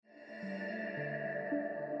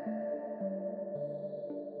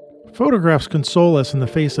Photographs console us in the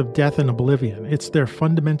face of death and oblivion. It's their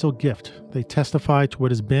fundamental gift. They testify to what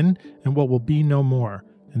has been and what will be no more,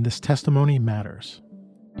 and this testimony matters.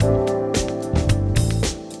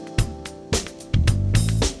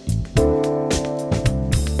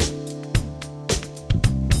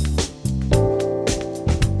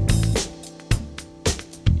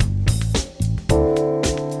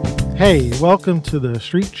 Hey, welcome to the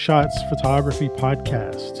Street Shots Photography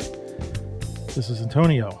Podcast. This is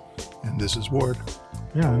Antonio. And this is Ward.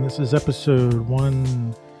 Yeah, and this is episode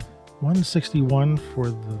 161 for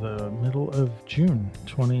the middle of June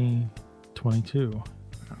 2022. Oh,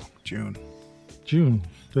 June. June.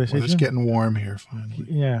 Did I say June? It's getting warm here finally.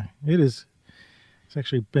 Yeah, it is. It's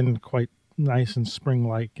actually been quite nice and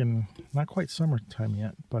spring-like and not quite summertime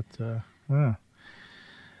yet, but yeah.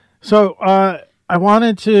 So I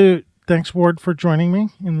wanted to... Thanks, Ward, for joining me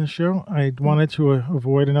in the show. I wanted to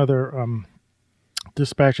avoid another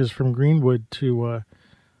dispatches from Greenwood to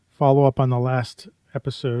follow up on the last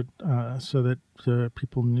episode so that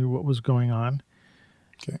people knew what was going on.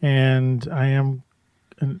 Okay. And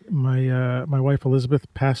my wife Elizabeth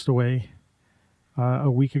passed away a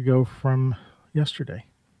week ago from yesterday,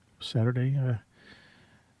 Saturday,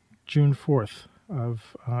 June 4th,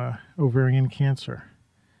 of ovarian cancer.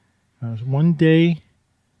 It was one day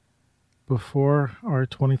before our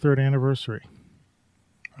 23rd anniversary.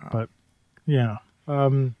 Wow. But yeah,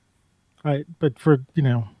 but for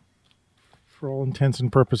all intents and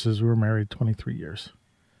purposes, we were married 23 years.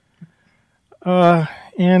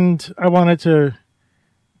 And I wanted to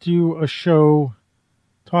do a show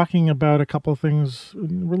talking about a couple of things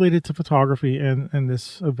related to photography and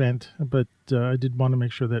this event, but I did want to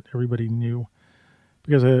make sure that everybody knew,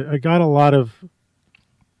 because I got a lot of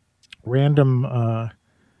random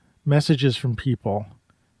messages from people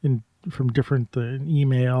from different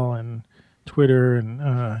email and Twitter and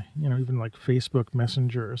even like Facebook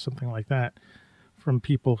Messenger or something like that, from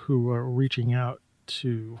people who are reaching out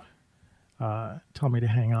to tell me to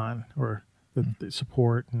hang on, or the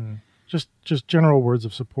support and just general words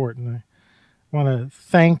of support. And I want to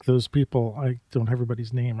thank those people. I don't have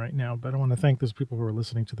everybody's name right now, but I want to thank those people who are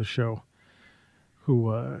listening to the show,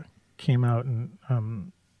 who came out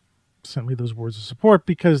and sent me those words of support,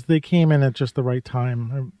 because they came in at just the right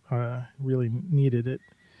time. I really needed it,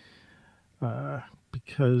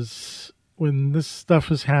 because when this stuff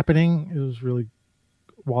was happening,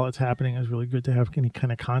 while it's happening, it was really good to have any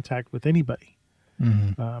kind of contact with anybody.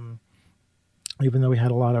 Mm-hmm. Even though we had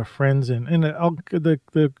a lot of friends and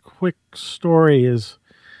the quick story is,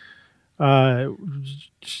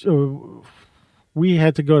 we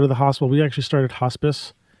had to go to the hospital. We actually started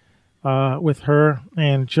hospice with her,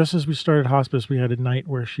 and just as we started hospice, we had a night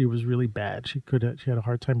where she was really bad. She had a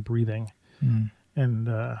hard time breathing, and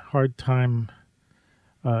hard time.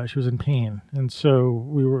 She was in pain, and so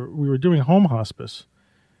we were doing home hospice,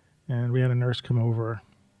 and we had a nurse come over,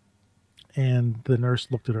 and the nurse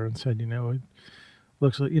looked at her and said, it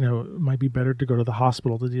looks like it might be better to go to the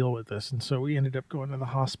hospital to deal with this. And so we ended up going to the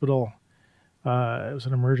hospital. It was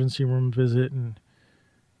an emergency room visit, and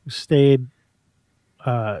we stayed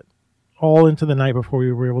all into the night before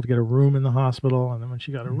we were able to get a room in the hospital. And then when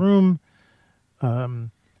she got a room,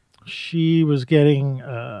 she was getting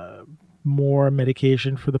more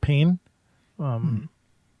medication for the pain. And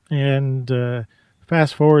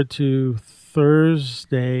fast forward to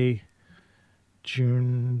Thursday,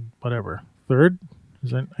 June, whatever, 3rd?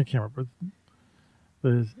 Is that, I can't remember.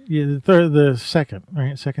 The 2nd,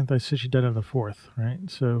 right? 2nd, I said she died on the 4th, right?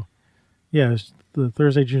 So, yeah, it was the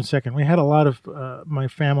Thursday, June 2nd. We had a lot of my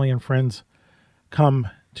family and friends come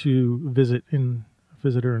to visit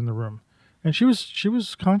her in the room, and she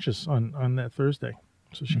was conscious on that Thursday,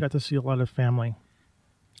 so she got to see a lot of family,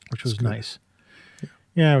 which was nice.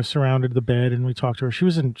 Yeah, I was surrounded the bed, and we talked to her. She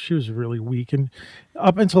was really weak, and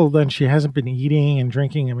up until then, she hasn't been eating and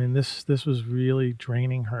drinking. I mean, this was really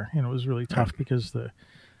draining her, and it was really tough because the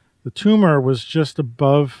tumor was just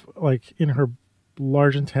above, like in her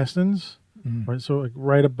large intestines, right? So like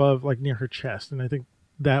right above, like near her chest, and I think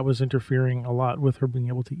that was interfering a lot with her being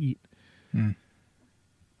able to eat.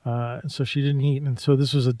 So she didn't eat, and so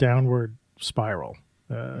this was a downward spiral,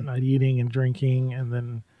 not eating and drinking, and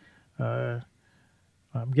then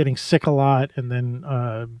getting sick a lot, and then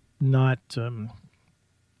not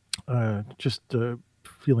just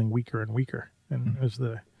feeling weaker and weaker, and as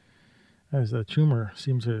the tumor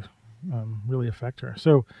seemed to really affect her.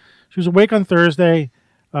 So she was awake on Thursday.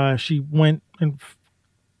 She went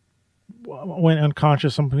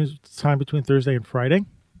unconscious sometime between Thursday and Friday.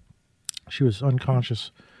 She was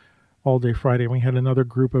unconscious all day Friday. We had another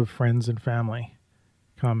group of friends and family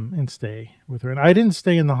come and stay with her. And I didn't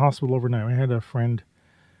stay in the hospital overnight. I had a friend,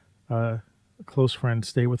 a close friend,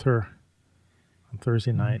 stay with her on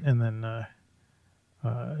Thursday night, and then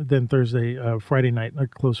Friday night,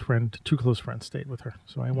 two close friends stayed with her.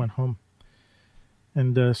 So I went home.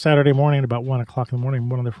 And Saturday morning, about 1 o'clock in the morning,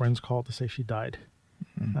 one of the friends called to say she died.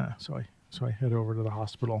 So I head over to the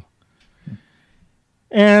hospital,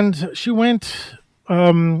 and she went.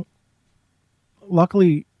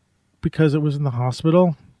 Luckily, because it was in the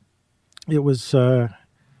hospital, it was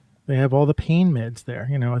they have all the pain meds there.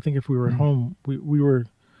 I think if we were at home, we were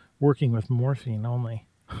working with morphine only,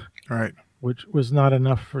 Right. which was not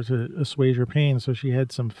enough to assuage her pain. So she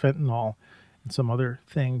had some fentanyl and some other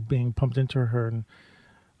thing being pumped into her, and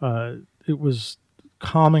it was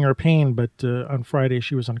calming her pain. But on Friday,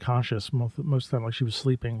 she was unconscious most of the time, like she was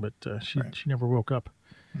sleeping, but she never woke up.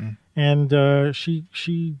 And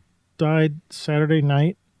she died Saturday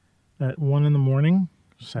night at 1 a.m.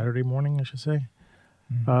 Saturday morning, I should say,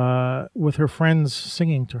 with her friends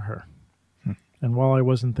singing to her, and while I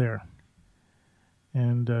wasn't there.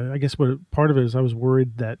 And I guess part of it is I was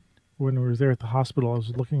worried that when we were there at the hospital, I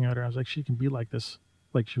was looking at her. I was like, she can be like this,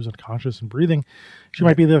 like she was unconscious and breathing. She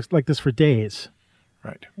might be like this for days.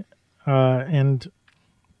 Right. And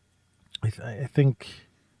I think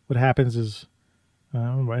what happens is,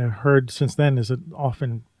 what I've heard since then is that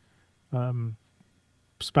often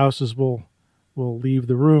spouses will leave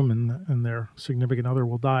the room and their significant other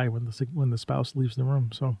will die when the spouse leaves the room.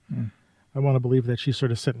 So I want to believe that she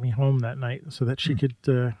sort of sent me home that night so that she could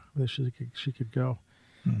she could go.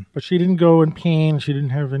 But she didn't go in pain. She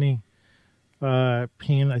didn't have any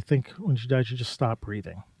pain. I think when she died, she just stopped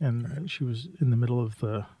breathing, and she was in the middle of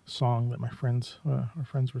the song that our friends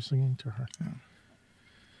were singing to her. Yeah.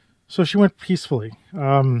 So she went peacefully.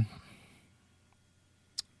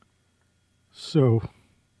 So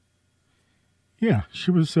yeah,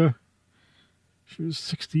 she was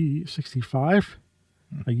 65,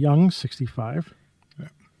 a young 65. Yeah.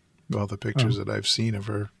 Well, the pictures that I've seen of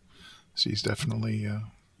her, she's definitely she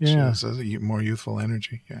Yeah. has a more youthful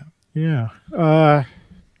energy. Yeah. Yeah.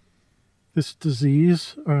 This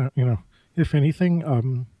disease, if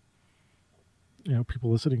anything, people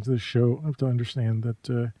listening to this show have to understand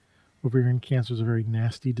that ovarian cancer is a very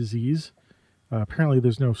nasty disease. Apparently,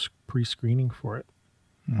 there's no pre-screening for it,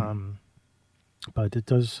 but it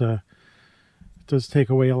does take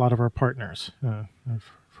away a lot of our partners. I've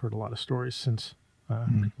heard a lot of stories since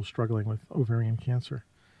people struggling with ovarian cancer.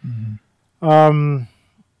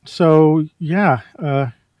 So yeah,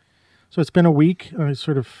 so it's been a week. I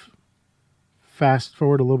sort of fast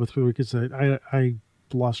forward a little bit through the week because I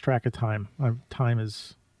lost track of time. Time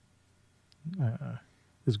is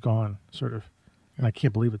gone, sort of, and I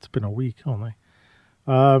can't believe it's been a week only.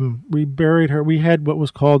 We buried her. We had what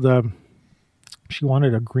was called. She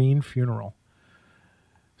wanted a green funeral.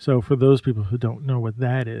 So for those people who don't know what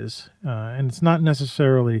that is, and it's not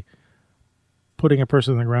necessarily putting a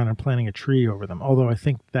person in the ground and planting a tree over them, although I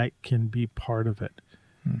think that can be part of it.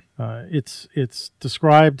 It's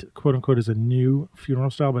described, quote unquote, as a new funeral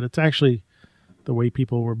style, but it's actually the way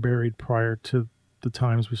people were buried prior to the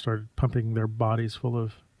times we started pumping their bodies full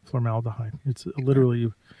of formaldehyde. It's literally,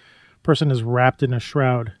 a person is wrapped in a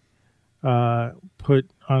shroud, put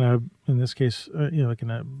on in this case, like in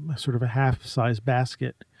a sort of a half-size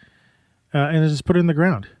basket, and it's just put in the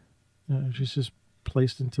ground. She's just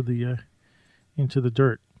placed into the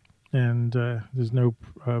dirt, and there's no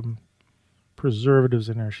preservatives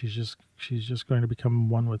in her. She's just going to become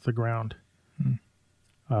one with the ground.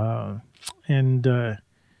 And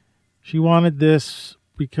she wanted this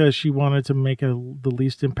because she wanted to make the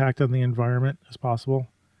least impact on the environment as possible.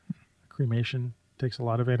 Cremation takes a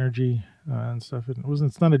lot of energy and stuff.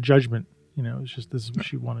 It's not a judgment, it's just this is what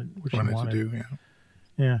she wanted. What she wanted to do, yeah.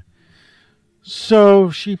 Yeah.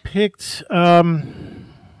 So she picked. There's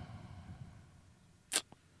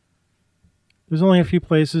only a few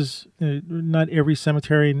places. Not every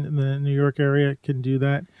cemetery in the New York area can do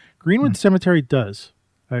that. Greenwood Cemetery does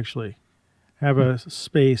actually have a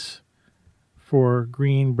space for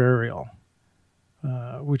green burial,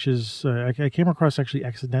 which is I came across actually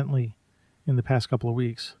accidentally in the past couple of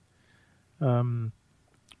weeks.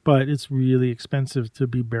 But it's really expensive to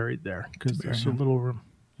be buried there because there's so little room.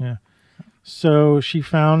 Yeah. So she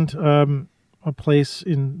found a place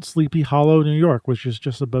in Sleepy Hollow, New York, which is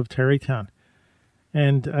just above Tarrytown.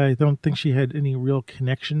 And I don't think she had any real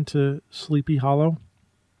connection to Sleepy Hollow,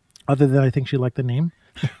 other than I think she liked the name.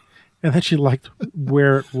 And that she liked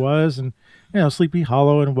where it was. And, Sleepy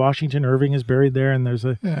Hollow and Washington Irving is buried there. And there's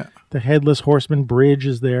the Headless Horseman Bridge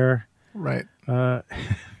is there. Right.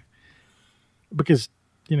 Because,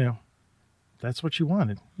 that's what she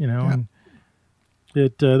wanted, you know. Yeah. And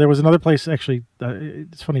there was another place, actually,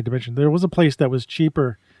 it's funny to mention, there was a place that was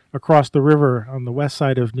cheaper across the river on the west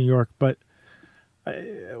side of New York, but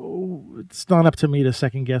it's not up to me to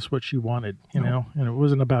second guess what she wanted, you know. And it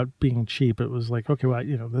wasn't about being cheap. It was like, okay, well,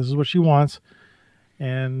 you know, this is what she wants,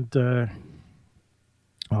 and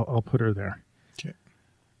I'll put her there. Okay.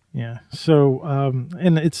 Yeah. So,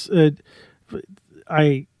 and it's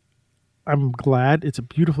I'm glad. It's a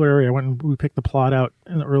beautiful area. I went and we picked the plot out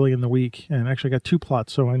early in the week, and actually got 2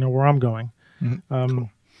 plots, so I know where I'm going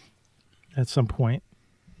Cool. at some point.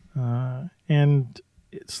 And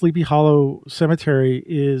Sleepy Hollow Cemetery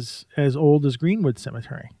is as old as Greenwood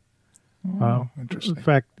Cemetery. Oh, interesting. In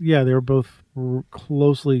fact, yeah, they were both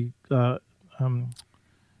closely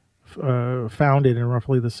founded in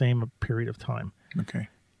roughly the same period of time. Okay.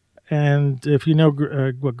 And if you know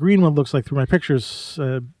what Greenwood looks like through my pictures,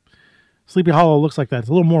 Sleepy Hollow looks like that. It's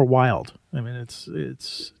a little more wild. I mean, it's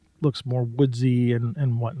looks more woodsy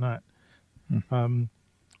and whatnot.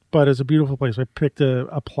 But it's a beautiful place. I picked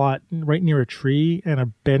a plot right near a tree and a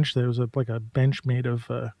bench. There was like a bench made of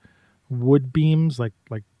wood beams, like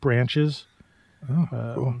branches. Oh,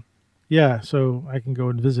 cool. Yeah, so I can go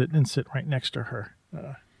and visit and sit right next to her.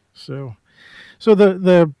 So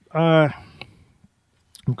the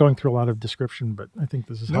I'm going through a lot of description, but I think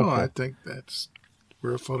this is helpful. No, I think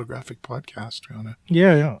we're a photographic podcast. We want to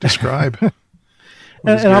Yeah. describe. What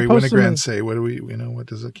does And I'll Gary post them Winogrand in- say? What do we, what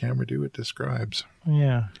does the camera do? It describes.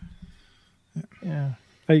 Yeah.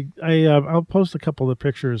 I'll post a couple of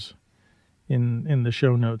pictures in the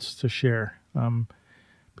show notes to share,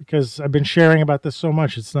 because I've been sharing about this so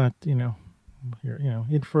much. It's not, you're,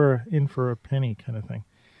 in for a penny kind of thing.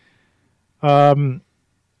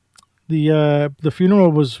 The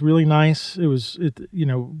funeral was really nice. It was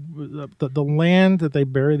the land that they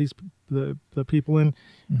bury the people in.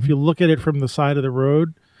 If you look at it from the side of the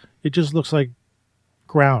road, it just looks like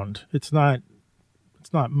ground. It's not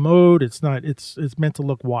mowed. It's meant to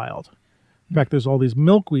look wild. In fact, there's all these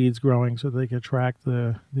milkweeds growing so they can attract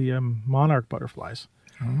the monarch butterflies.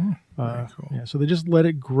 Oh, very cool. Yeah, so they just let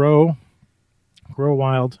it grow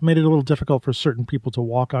wild. Made it a little difficult for certain people to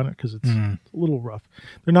walk on it because it's a little rough.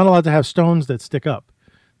 They're not allowed to have stones that stick up.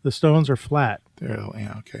 The stones are flat.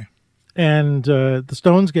 Yeah, okay. And the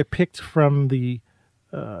stones get picked from the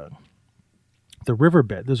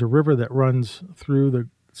riverbed. There's a river that runs through the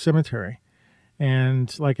cemetery.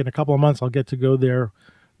 And like in a couple of months, I'll get to go there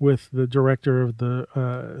with the director of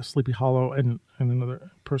the Sleepy Hollow and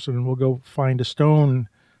another person, and we'll go find a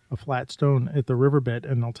flat stone at the riverbed,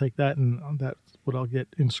 and I'll take that, and that's what I'll get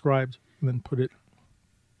inscribed, and then put it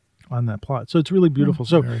on that plot. So it's really beautiful.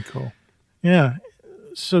 So Very cool. yeah.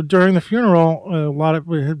 So during the funeral,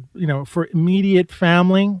 we had, for immediate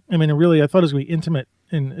family. I mean, really, I thought it was going to be intimate,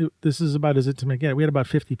 and this is about as intimate again. We had about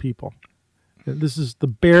 50 people. This is the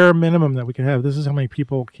bare minimum that we could have. This is how many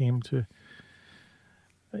people came to,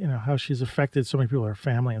 how she's affected so many people, her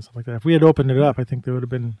family and stuff like that. If we had opened it up, I think there would have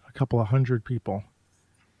been a couple of hundred people.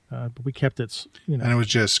 But we kept it, And it was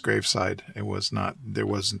just graveside. It was not. There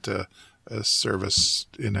wasn't a service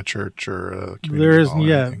in a church or a community There is, hall or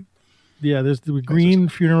yeah. anything. Yeah, there's the green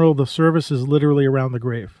funeral. The service is literally around the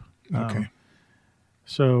grave. Okay.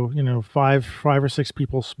 So, 5 or 6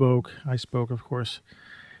 people spoke. I spoke, of course.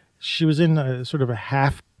 She was in a sort of a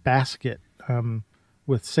half basket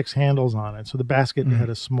with 6 handles on it. So the basket had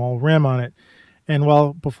a small rim on it. And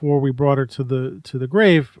before we brought her to the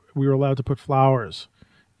grave, we were allowed to put flowers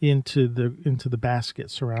into the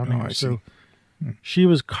basket surrounding her. So she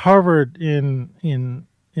was covered in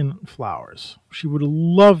flowers. She would have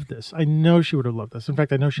loved this. I know she would have loved this. In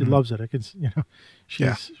fact, I know she loves it. I can,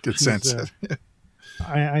 Good sense it.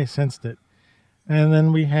 I sensed it. And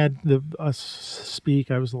then we had us speak.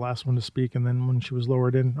 I was the last one to speak. And then when she was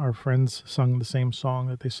lowered in, our friends sung the same song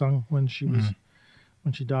that they sung when she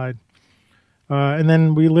died. And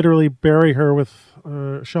then we literally bury her with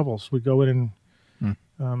shovels. We go in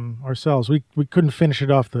and ourselves. We couldn't finish it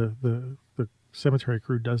off. The cemetery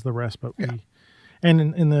crew does the rest, but we. And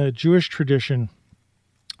in the Jewish tradition,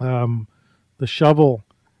 the shovel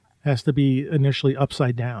has to be initially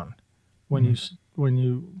upside down when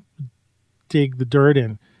you dig the dirt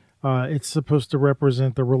in. It's supposed to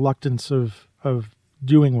represent the reluctance of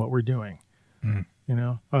doing what we're doing.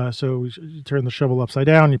 So you turn the shovel upside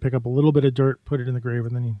down, you pick up a little bit of dirt, put it in the grave,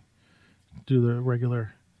 and then you do the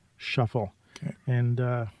regular shuffle. Okay.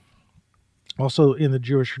 And also in the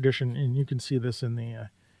Jewish tradition, and you can see this in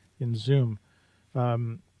Zoom.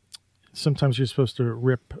 Sometimes you're supposed to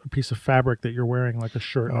rip a piece of fabric that you're wearing, like a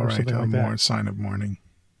shirt or something like that. Sign of mourning.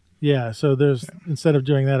 Yeah, so instead of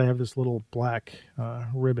doing that, I have this little black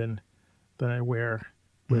ribbon that I wear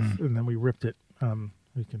with, and then we ripped it.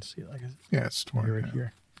 We can see like it's torn. right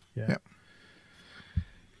here. Yeah. Yep.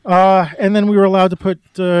 And then we were allowed to put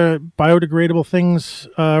biodegradable things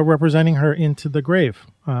representing her into the grave.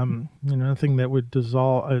 Nothing that would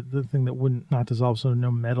dissolve, the thing that wouldn't not dissolve, so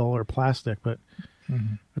no metal or plastic. But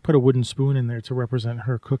I put a wooden spoon in there to represent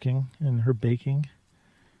her cooking and her baking.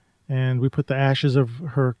 And we put the ashes of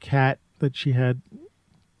her cat that she had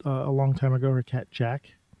a long time ago. Her cat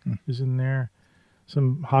Jack is in there.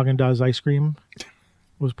 Some Haagen-Dazs ice cream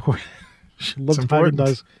was poured. She loved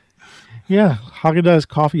Haagen-Dazs. Yeah, Haagen-Dazs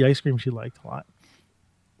coffee ice cream she liked a lot,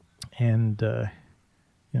 and a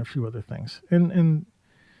few other things. And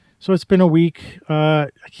so it's been a week.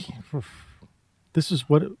 This is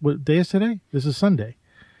what day is today? This is Sunday.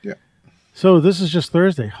 Yeah. So this is just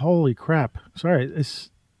Thursday. Holy crap! Sorry, this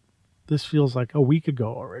feels like a week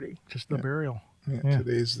ago already. Just the burial. Yeah.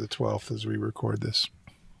 Today's the 12th as we record this.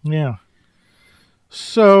 Yeah.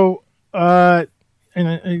 So. And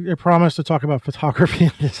I promised to talk about photography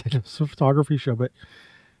in this. It's a photography show, but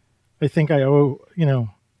I think I I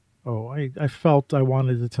felt I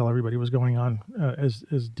wanted to tell everybody what's going on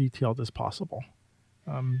as detailed as possible,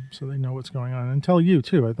 so they know what's going on, and tell you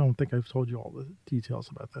too. I don't think I've told you all the details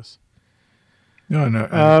about this. No.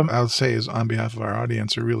 I'll say is on behalf of our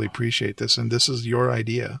audience, I really appreciate this, and this is your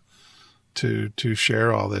idea to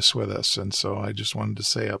share all this with us, and so I just wanted to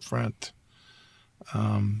say up front.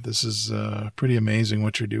 This is pretty amazing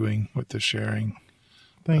what you're doing with the sharing.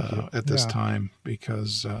 Thank you. At this time,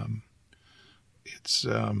 because it's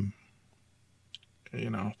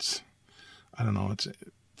it's I don't know, it's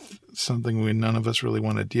something none of us really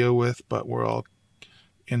want to deal with, but we're all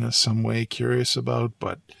in some way curious about.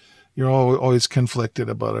 But you're always conflicted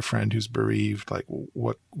about a friend who's bereaved. Like,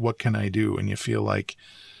 what can I do? And you feel like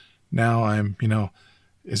now I'm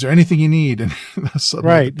is there anything you need? And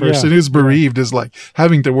suddenly the person who's bereaved is like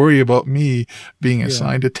having to worry about me being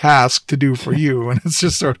assigned a task to do for you. And it's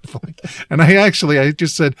just sort of like, and I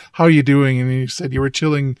just said, how are you doing? And you said you were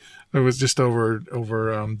chilling. It was just over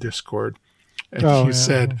Discord. And you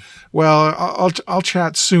said, well, I'll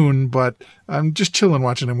chat soon, but I'm just chilling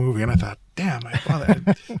watching a movie. And I thought, damn, I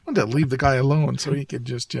wanted to leave the guy alone so he could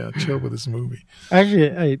just chill with his movie.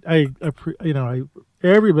 Actually,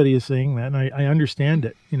 everybody is saying that, and I understand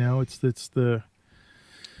it. It's the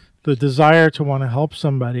desire to want to help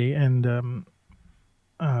somebody, and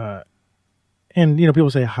people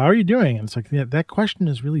say, how are you doing? And it's like, that question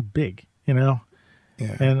is really big, Yeah.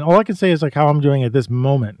 And all I can say is like how I'm doing at this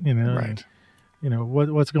moment, Right. And,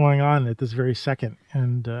 what's going on at this very second,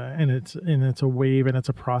 and it's a wave and it's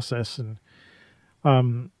a process, and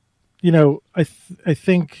I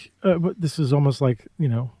think this is almost like,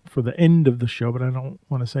 for the end of the show, but I don't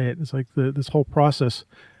want to say it. It's like this whole process.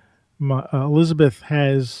 Elizabeth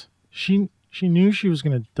she knew she was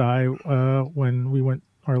going to die when we went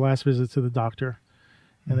our last visit to the doctor,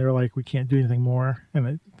 and they were like, we can't do anything more. And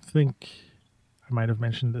I think I might have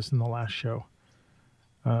mentioned this in the last show,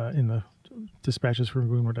 in the dispatches from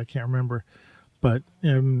Greenwood. I can't remember, but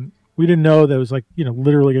we didn't know that it was like,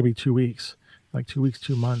 literally going to be 2 weeks. Like 2 weeks,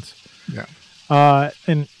 2 months. Yeah.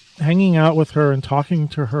 And hanging out with her and talking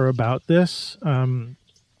to her about this,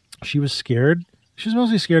 she was scared. She was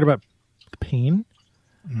mostly scared about the pain.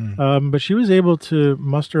 But she was able to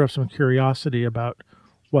muster up some curiosity about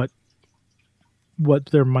what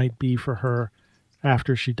there might be for her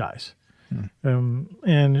after she dies.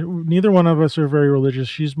 And neither one of us are very religious.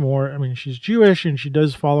 She's she's Jewish, and she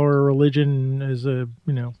does follow her religion as a,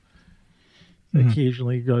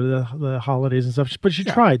 occasionally go to the holidays and stuff, but she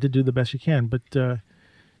tried to do the best she can. But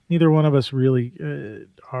neither one of us really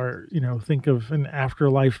are, think of an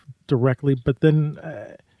afterlife directly. But then,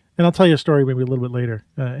 and I'll tell you a story maybe a little bit later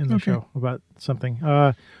in the show about something.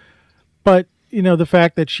 But the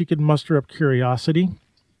fact that she could muster up curiosity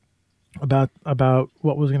about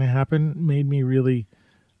what was going to happen made me really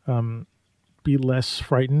be less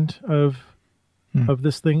frightened of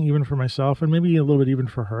this thing, even for myself, and maybe a little bit even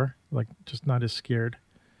for her, like just not as scared.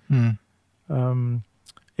 I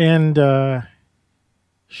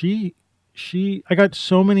got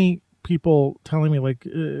so many people telling me, like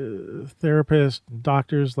therapists,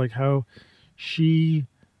 doctors, like how she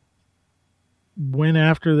went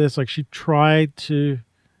after this, like she tried to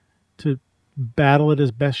battle it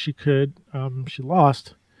as best she could. She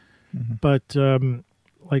lost, but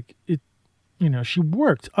like it, she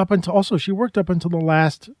worked up until the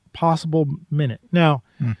last possible minute. Now,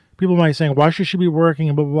 people might be saying, why should she be working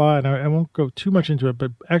and blah, blah, blah. And I won't go too much into it,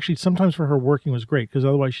 but actually sometimes for her working was great, because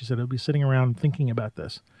otherwise she said it would be sitting around thinking about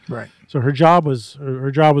this. Right. So her job was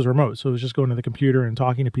remote. So it was just going to the computer and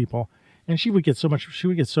talking to people. And she would get so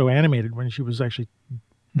animated when she was actually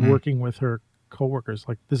working with her coworkers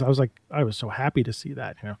like this. I was so happy to see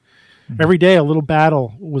that, every day a little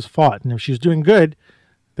battle was fought. And if she was doing good,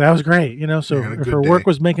 that was great, so if her work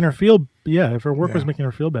was making her feel, was making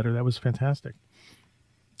her feel better, that was fantastic.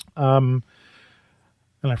 And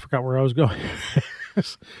I forgot where I was going.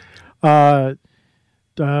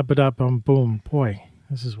 Boom, boy.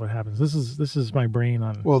 This is what happens. This is my brain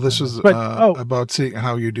on. Well, this was about seeing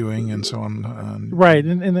how you're doing and so on. Right,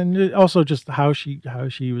 and then also just how she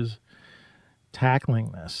was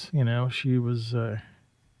tackling this.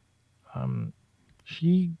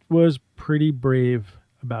 She was pretty brave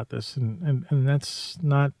about this, and that's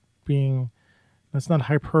not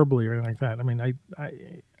hyperbole or anything like that. I mean,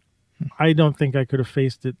 I don't think I could have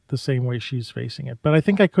faced it the same way she's facing it, but I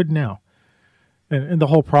think I could now. And the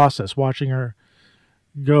whole process, watching her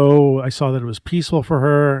go, I saw that it was peaceful for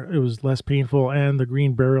her. It was less painful, and the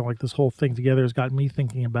green burial, like this whole thing together, has got me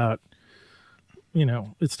thinking about,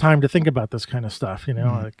 it's time to think about this kind of stuff.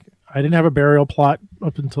 Like I didn't have a burial plot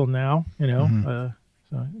up until now. So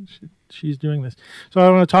she's doing this. So I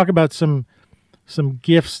want to talk about some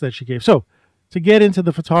gifts that she gave. So to get into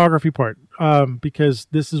the photography part, because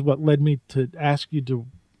this is what led me to ask you to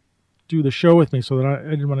do the show with me, so that I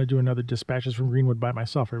didn't want to do another Dispatches from Greenwood by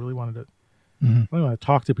myself. I really wanted to. I really want to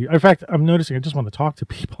talk to people. In fact, I'm noticing I just want to talk to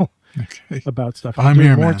people about stuff. I'm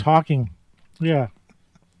here, more man. Talking. Yeah.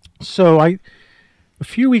 So a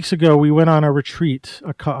few weeks ago, we went on a retreat,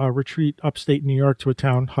 a retreat upstate New York, to a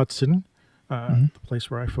town, Hudson, the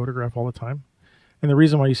place where I photograph all the time. And the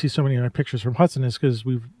reason why you see so many of my pictures from Hudson is because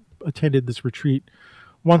we've attended this retreat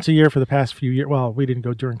once a year for the past few years. Well, we didn't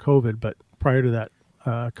go during COVID, but prior to that,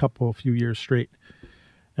 a few years straight.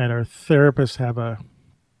 And our therapists have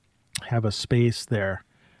a space there,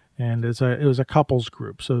 and it was a couples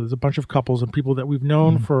group. So there's a bunch of couples and people that we've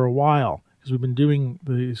known for a while, because we've been doing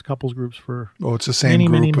these couples groups for it's the same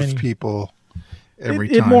group of people every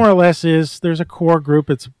time. It more or less is. There's a core group.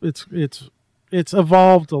 It's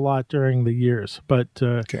evolved a lot during the years, but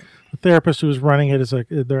the therapist who was running it it's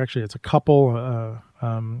a couple,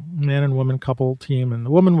 man and woman couple team, and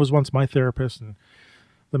the woman was once my therapist, and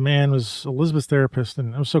the man was Elizabeth's therapist,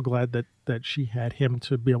 and I was so glad that she had him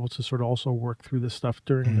to be able to sort of also work through this stuff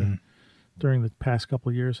during the past couple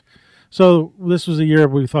of years. So this was a year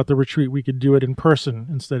we thought the retreat, we could do it in person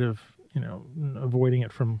instead of avoiding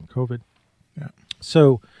it from COVID. Yeah.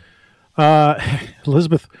 So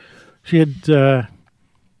Elizabeth, she had booked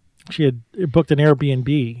an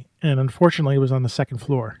Airbnb, and unfortunately it was on the second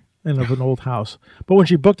floor of an old house. But when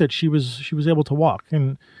she booked it, she was able to walk,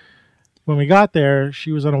 and when we got there,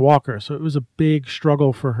 she was on a walker, so it was a big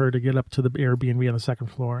struggle for her to get up to the Airbnb on the second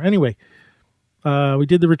floor. Anyway, we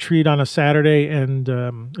did the retreat on a Saturday, and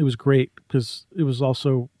it was great because it was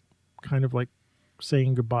also kind of like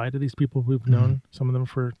saying goodbye to these people we've known, some of them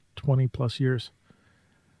for 20 plus years.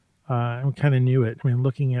 And we kind of knew it. I mean,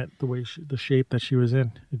 looking at the way the shape that she was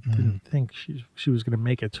in, I didn't think she was going to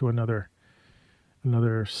make it to another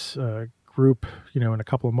group, in a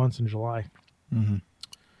couple of months in July.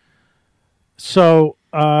 So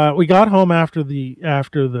we got home after the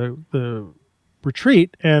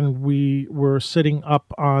retreat, and we were sitting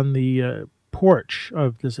up on the porch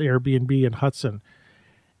of this Airbnb in Hudson,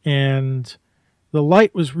 and the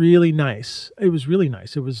light was really nice. It was really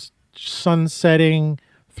nice. It was sun setting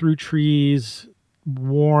through trees,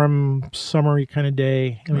 warm, summery kind of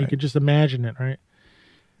day. I mean, you could just imagine it, right?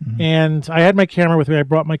 And I had my camera with me. I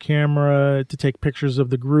brought my camera to take pictures of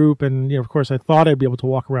the group. And, of course, I thought I'd be able to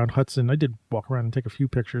walk around Hudson. I did walk around and take a few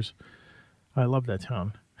pictures. I love that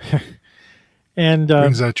town. And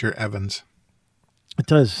brings out your Evans. It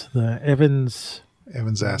does. The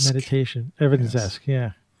Evans-esque. Meditation. Evans-esque,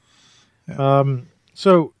 yeah.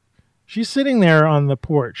 So she's sitting there on the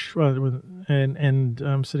porch, and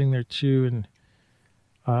I'm sitting there too. And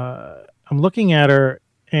I'm looking at her.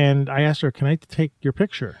 And I asked her, "Can I take your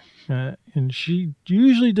picture?" And she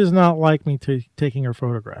usually does not like me taking her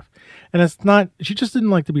photograph. And it's not, she just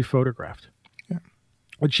didn't like to be photographed. Yeah.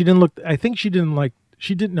 But she didn't look, I think she didn't like,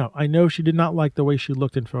 she didn't know. I know she did not like the way she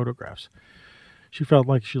looked in photographs. She felt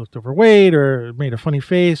like she looked overweight or made a funny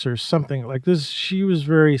face or something like this. She was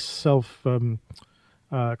very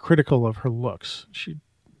critical of her looks. She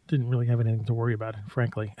didn't really have anything to worry about,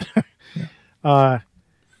 frankly. Most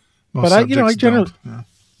but I generally, don't.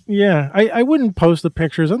 I wouldn't post the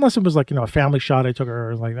pictures unless it was like, a family shot I took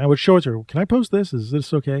her. Like, I would show it to her. Can I post this? Is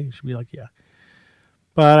this okay? She'd be like, yeah.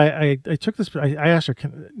 But I took this. I asked her,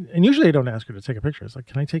 and usually I don't ask her to take a picture. It's like,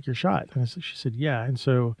 can I take your shot? And she said, yeah. And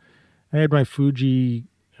so I had my Fuji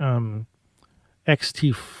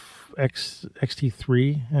XT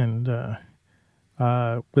XT3 and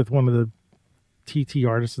with one of the TT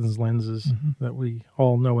Artisans lenses that we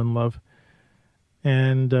all know and love.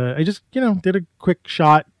 And I just, did a quick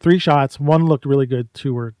shot, 3 shots. 1 looked really good,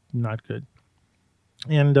 2 were not good.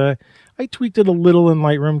 And I tweaked it a little in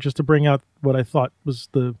Lightroom just to bring out what I thought was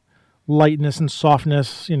the lightness and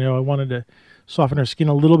softness. I wanted to soften her skin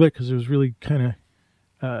a little bit because it was really kind of,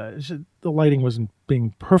 the lighting wasn't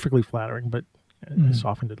being perfectly flattering, but I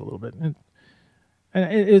softened it a little bit. And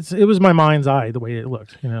it was my mind's eye, the way it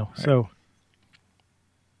looked, Right. So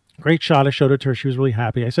great shot. I showed it to her. She was really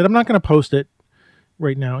happy. I said, I'm not going to post it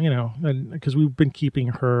right now, because we've been keeping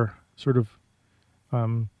her sort of,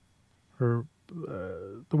 the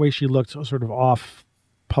way she looked sort of off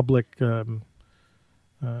public,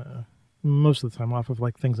 most of the time off of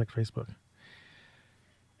like things like Facebook.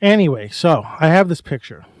 Anyway, so I have this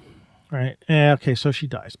picture, right? Okay, so she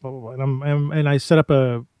dies, blah, blah, blah. And I set up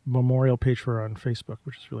a memorial page for her on Facebook,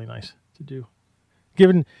 which is really nice to do.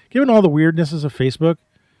 Given all the weirdnesses of Facebook,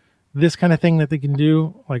 this kind of thing that they can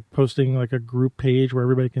do, like posting like a group page where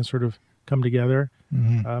everybody can sort of come together,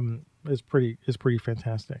 is pretty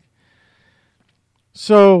fantastic.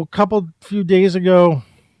 So few days ago,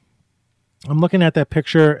 I'm looking at that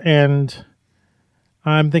picture and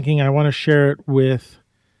I'm thinking I want to share it with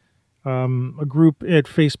a group at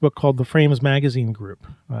Facebook called the Frames Magazine Group,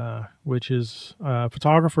 which is a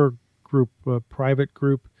photographer group, a private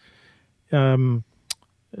group. I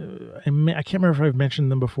can't remember if I've mentioned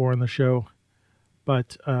them before on the show,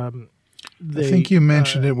 but I think you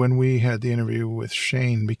mentioned it when we had the interview with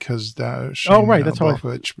Shane, because Shane that's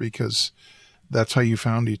Bofich, because that's how you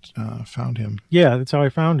found him. Yeah, that's how I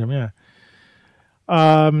found him. Yeah.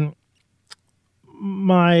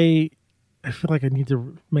 I feel like I need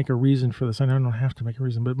to make a reason for this. I don't have to make a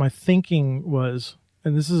reason, but my thinking was,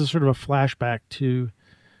 and this is a sort of a flashback to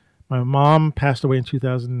my mom passed away in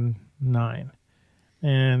 2009,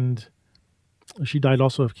 and she died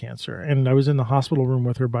also of cancer. And I was in the hospital room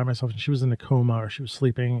with her by myself, and she was in a coma or she was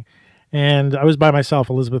sleeping, and I was by myself.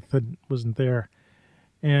 Elizabeth wasn't there.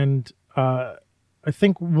 And I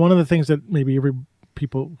think one of the things that maybe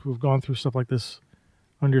people who have gone through stuff like this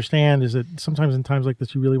understand is that sometimes in times like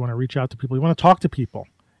this, you really want to reach out to people. You want to talk to people,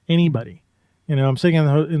 anybody. I'm sitting in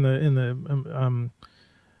the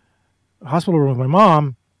hospital room with my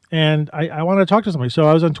mom, and I wanted to talk to somebody. So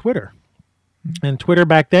I was on Twitter, and Twitter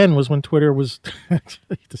back then was when Twitter was, I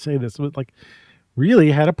hate to say this, was like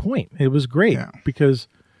really had a point. It was great because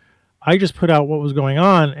I just put out what was going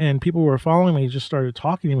on, and people who were following me just started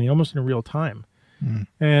talking to me almost in real time.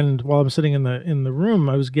 And while I'm sitting in the room,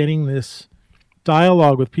 I was getting this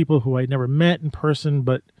dialogue with people who I'd never met in person,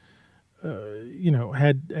 but they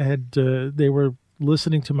were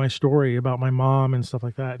listening to my story about my mom and stuff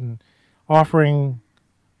like that, and offering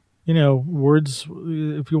words.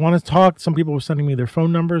 If you want to talk, some people were sending me their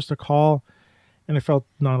phone numbers to call, and I felt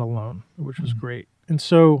not alone, which was great. And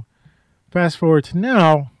so fast forward to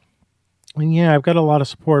now, and I've got a lot of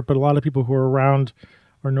support, but a lot of people who are around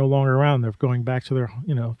are no longer around. They're going back to their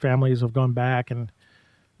families have gone back, and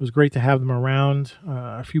it was great to have them around.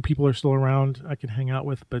 A few people are still around I can hang out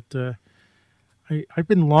with, but I've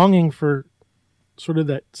been longing for sort of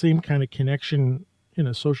that same kind of connection in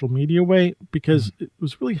a social media way, because it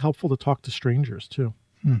was really helpful to talk to strangers too.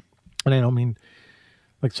 And I don't mean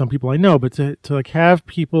like some people I know, but to like have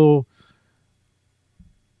people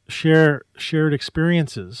shared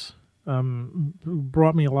experiences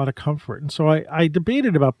brought me a lot of comfort. And so I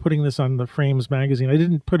debated about putting this on the Frames magazine. I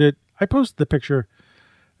didn't put it, I posted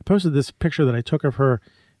this picture that I took of her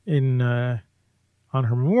on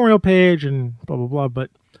her memorial page and blah, blah, blah, but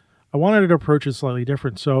I wanted to approach it slightly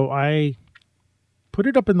different. So I put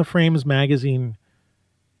it up in the Frames magazine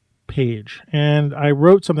page, and I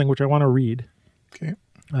wrote something which I want to read. Okay.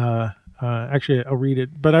 Actually, I'll read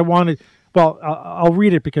it, but I'll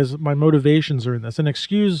read it because my motivations are in this. And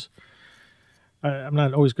excuse, I'm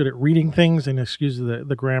not always good at reading things, and excuse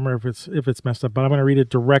the grammar if it's messed up, but I'm going to read it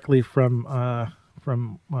directly from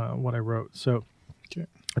what I wrote. So okay.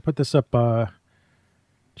 I put this up, I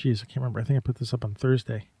can't remember. I think I put this up on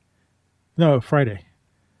Friday.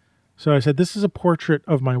 So I said, this is a portrait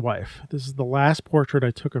of my wife. This is the last portrait I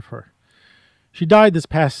took of her. She died this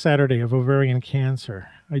past Saturday of ovarian cancer.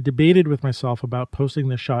 I debated with myself about posting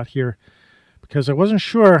this shot here because I wasn't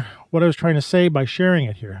sure what I was trying to say by sharing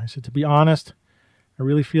it here. I said, to be honest, I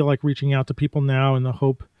really feel like reaching out to people now in the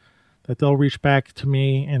hope that they'll reach back to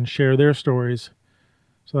me and share their stories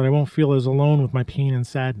so that I won't feel as alone with my pain and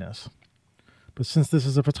sadness. But since this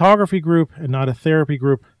is a photography group and not a therapy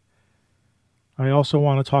group, I also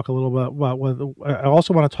want to talk a little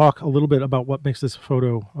bit about what makes this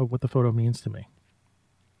photo, what the photo means to me.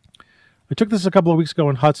 I took this a couple of weeks ago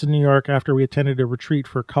in Hudson, New York, after we attended a retreat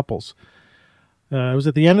for couples. It was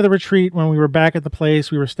at the end of the retreat when we were back at the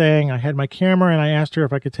place we were staying. I had my camera and I asked her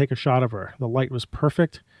if I could take a shot of her. The light was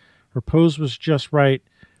perfect. Her pose was just right.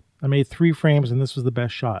 I made 3 frames and this was the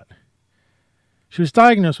best shot. She was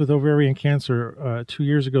diagnosed with ovarian cancer 2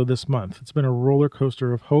 years ago this month. It's been a roller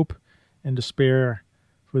coaster of hope and despair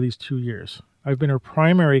for these 2 years. I've been her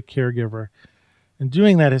primary caregiver, and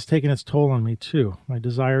doing that has taken its toll on me too. My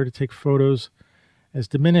desire to take photos has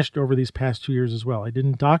diminished over these past 2 years as well. I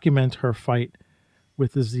didn't document her fight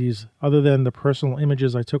with disease other than the personal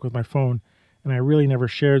images I took with my phone, and I really never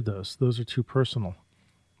shared those. Those are too personal.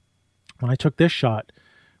 When I took this shot,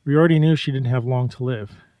 we already knew she didn't have long to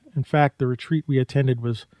live. In fact, the retreat we attended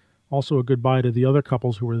was also a goodbye to the other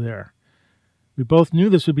couples who were there. We both knew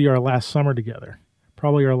this would be our last summer together,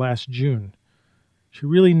 probably our last June. She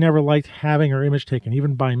really never liked having her image taken,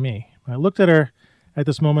 even by me. I looked at her at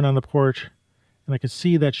this moment on the porch, and I could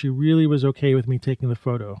see that she really was okay with me taking the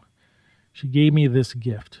photo. She gave me this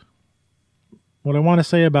gift. What I want to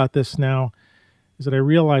say about this now is that I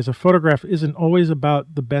realize a photograph isn't always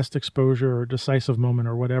about the best exposure or decisive moment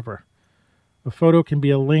or whatever. A photo can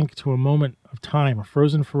be a link to a moment of time,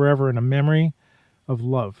 frozen forever in a memory of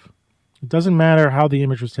love. It doesn't matter how the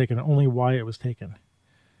image was taken, only why it was taken.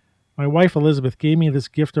 My wife Elizabeth gave me this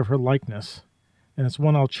gift of her likeness, and it's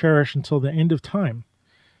one I'll cherish until the end of time.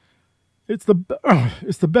 It's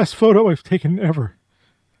the best photo I've taken ever.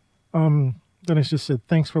 Dennis just said,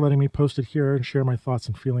 thanks for letting me post it here and share my thoughts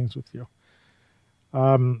and feelings with you.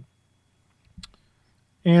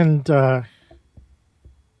 It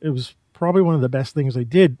was probably one of the best things I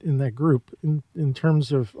did in that group in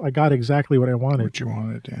terms of I got exactly what I wanted. What you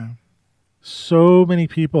wanted, yeah. So many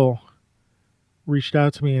people reached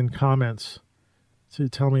out to me in comments to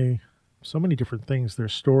tell me so many different things, their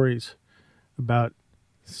stories about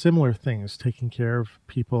similar things, taking care of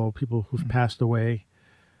people who've passed away,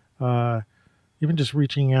 even just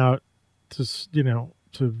reaching out to,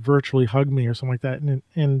 to virtually hug me or something like that.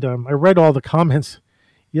 And I read all the comments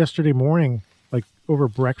yesterday morning, like over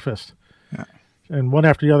breakfast, and one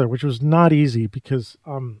after the other, which was not easy because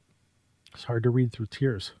it's hard to read through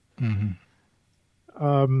tears. Mm-hmm.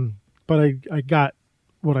 But I got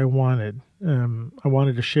what I wanted. I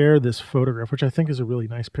wanted to share this photograph, which I think is a really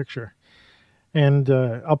nice picture. And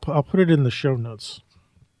I'll put it in the show notes.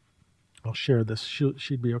 I'll share this.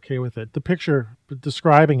 She'd be okay with it. The picture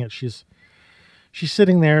describing it, she's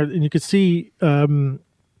sitting there, and you could see,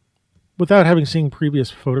 without having seen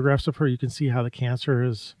previous photographs of her, you can see how the cancer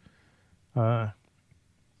is, what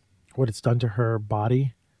it's done to her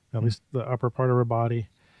body, at least the upper part of her body.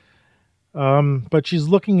 But she's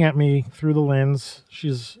looking at me through the lens.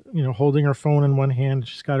 She's, holding her phone in one hand.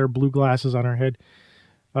 She's got her blue glasses on her head.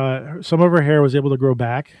 Some of her hair was able to grow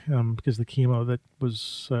back because the chemo that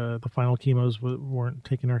was the final chemos weren't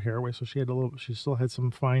taking her hair away. So she still had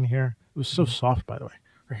some fine hair. It was so soft, by the way.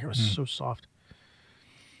 Her hair was so soft.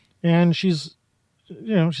 And she's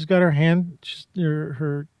got her hand.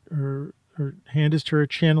 Her hand is to her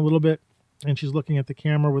chin a little bit, and she's looking at the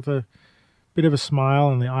camera with a bit of a smile,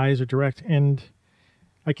 and the eyes are direct. And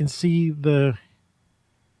I can see there's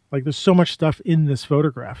so much stuff in this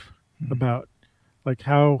photograph about. Like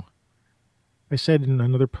how I said in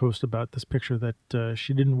another post about this picture that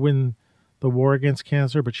she didn't win the war against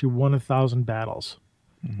cancer, but she won 1,000 battles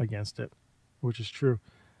against it, which is true.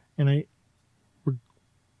 And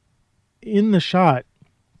in the shot,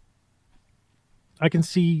 I can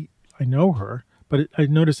see, I know her, but I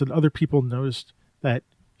noticed that other people noticed that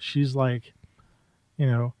she's like,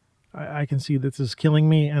 I can see this is killing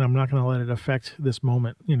me, and I'm not going to let it affect this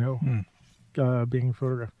moment, being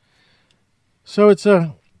photographed. So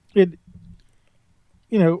the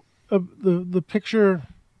picture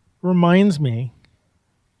reminds me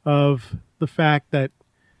of the fact that,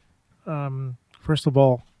 first of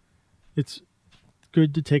all, it's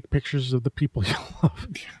good to take pictures of the people you love,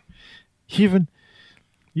 even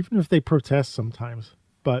if they protest sometimes.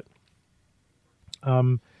 But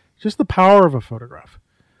just the power of a photograph.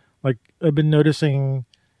 Like I've been noticing,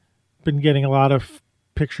 been getting a lot of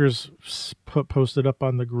pictures posted up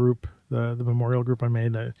on the group. The memorial group I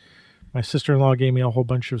made. My sister-in-law gave me a whole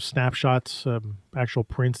bunch of snapshots, actual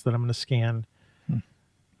prints that I'm going to scan.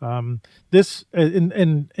 This and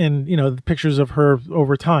the pictures of her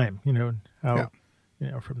over time. How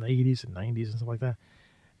from the 80s and 90s and stuff like that.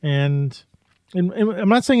 And I'm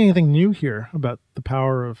not saying anything new here about the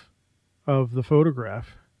power of the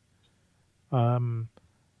photograph.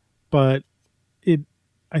 But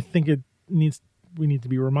I think it needs we need to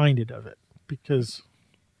be reminded of it, because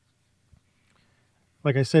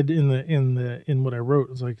like I said in what I wrote,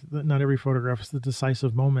 it's like not every photograph is the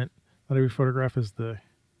decisive moment. Not every photograph is the,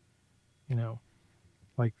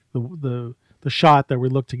 like the shot that we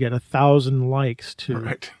look to get 1,000 likes to,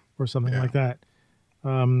 Right. or something Yeah. like that.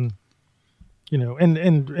 And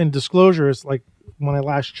disclosure is like, when I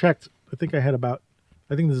last checked, I think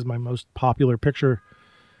this is my most popular picture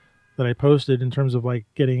that I posted in terms of like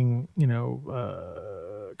getting,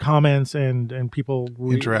 comments and people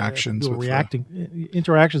Interactions with reacting,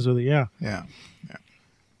 interactions with it. Yeah. Yeah.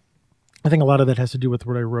 I think a lot of that has to do with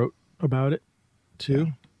what I wrote about it too.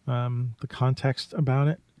 The context about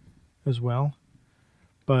it as well.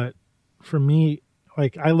 But for me,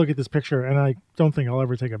 like, I look at this picture and I don't think I'll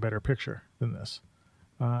ever take a better picture than this.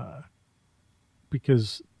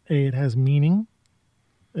 Because it has meaning.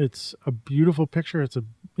 It's a beautiful picture. It's a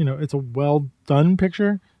well done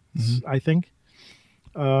picture. I think.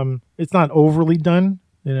 It's not overly done.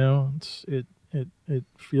 It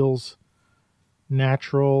feels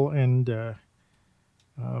natural, and It's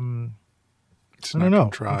I not don't know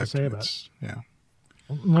what to contrived. say about It's, yeah.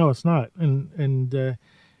 no, it's not. And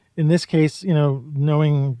in this case,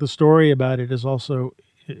 knowing the story about it is also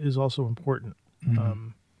important.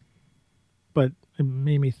 But it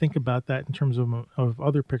made me think about that in terms of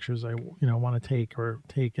other pictures I want to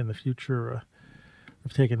take in the future.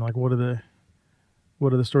 I've taken, like, what are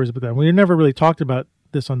the stories about that? We never really talked about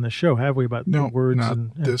this on the show, have we? About No, the words not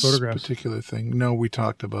and this photographs. particular thing. No, we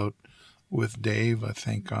talked about with Dave, I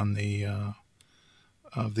think, on the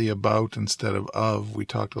of the about instead of. We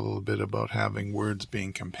talked a little bit about having words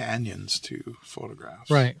being companions to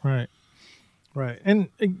photographs. Right. And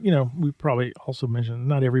we probably also mentioned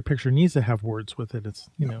not every picture needs to have words with it. It's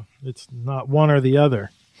it's not one or the other.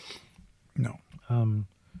 No.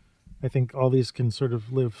 I think all these can sort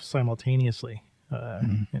of live simultaneously,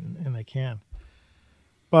 and they can.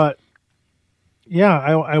 But yeah,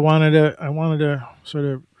 I wanted to sort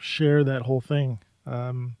of share that whole thing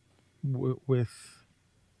with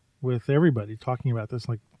everybody, talking about this,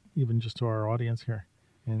 like, even just to our audience here,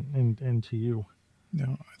 and to you.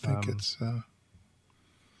 No, I think it's a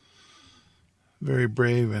very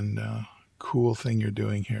brave and cool thing you're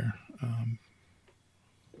doing here. I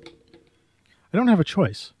don't have a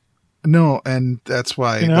choice. No, and that's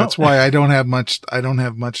why I don't have much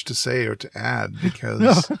to say or to add,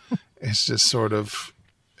 because it's just sort of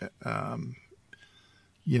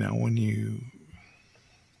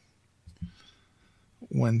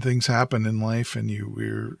when things happen in life and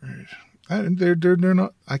they're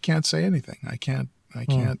not, I can't say anything. I can't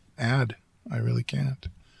add. I really can't.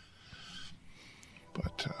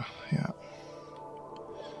 But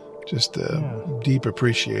just a deep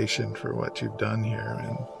appreciation for what you've done here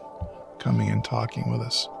and coming and talking with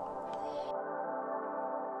us.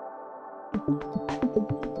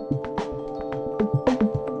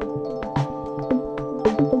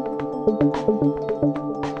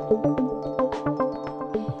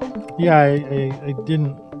 Yeah, I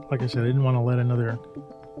didn't, like I said, I didn't want to let another.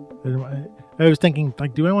 I was thinking,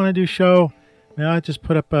 like, do I want to do show? No, I just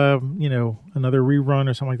put up another rerun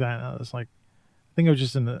or something like that. And I was like, I think I was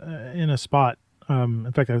just in a spot.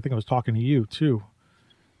 In fact, I think I was talking to you too,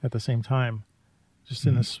 at the same time, just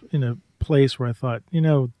in a place where I thought,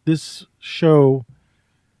 this show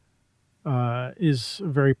is a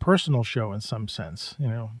very personal show in some sense.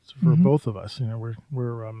 It's for both of us.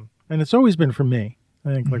 We're and it's always been for me.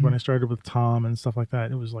 I think, like, when I started with Tom and stuff like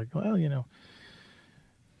that, it was like, well,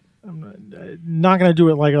 I'm not going to do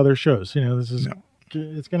it like other shows. This is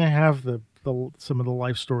it's going to have the some of the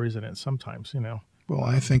life stories in it sometimes. Well,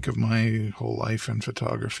 I think of my whole life in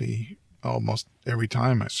photography almost every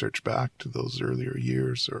time I search back to those earlier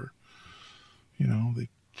years, or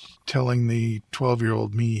telling the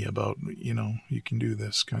 12-year-old me about you can do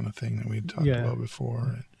this kind of thing that we had talked about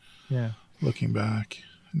before. Yeah, looking back,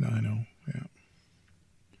 I know. Yeah.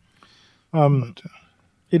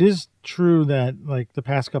 It is true that, like, the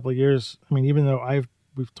past couple of years, I mean, even though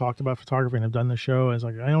we've talked about photography and I've done the show, I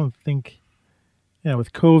don't think,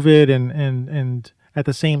 with COVID and at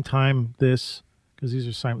the same time because these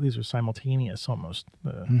are simultaneous almost,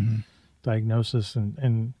 diagnosis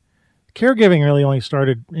and caregiving really only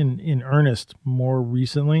started in earnest more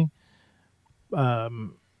recently, but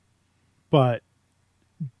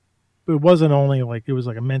it wasn't only like, it was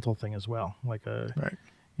like a mental thing as well, like right.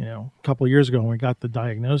 A couple of years ago when we got the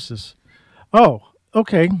diagnosis. Oh,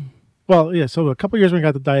 okay. Well, yeah. So a couple of years when we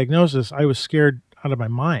got the diagnosis, I was scared out of my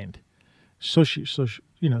mind. So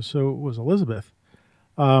was Elizabeth,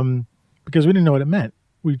 because we didn't know what it meant.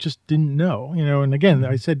 We just didn't know, And again,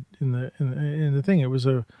 I said in the thing, it was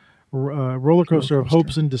a roller coaster of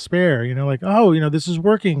hopes and despair. Like, oh, this is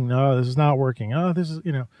working. No, this is not working. Oh, this is,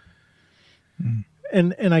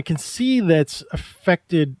 and I can see that's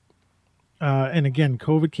affected. And again,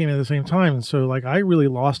 COVID came at the same time, and so like I really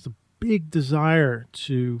lost a big desire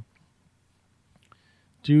to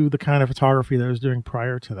do the kind of photography that I was doing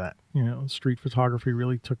prior to that. Street photography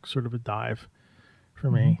really took sort of a dive for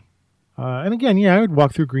me. And again, I would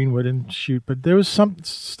walk through Greenwood and shoot, but there was some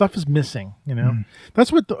stuff is missing.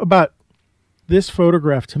 That's what about this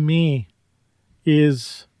photograph to me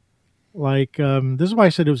is like. This is why I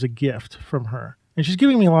said it was a gift from her, and she's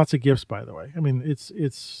giving me lots of gifts. By the way, I mean it's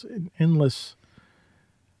an endless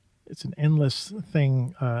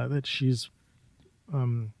thing that she's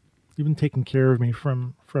even taking care of me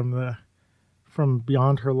from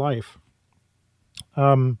beyond her life.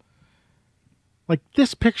 Like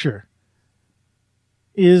this picture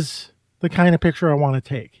is the kind of picture I want to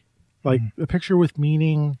take. Like a picture with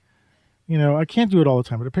meaning. I can't do it all the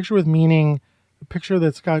time, but a picture with meaning, a picture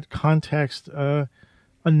that's got context, a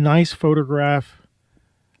nice photograph.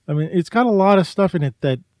 I mean, it's got a lot of stuff in it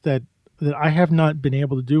that I have not been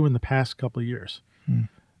able to do in the past couple of years,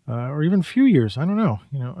 or even few years. I don't know.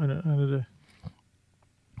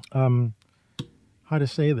 How to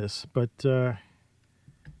say this, but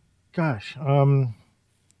gosh.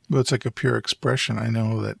 Well, it's like a pure expression. I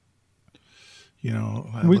know that,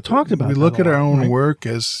 we talked about. We look at our own right? work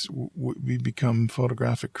as we become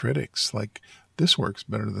photographic critics. Like this works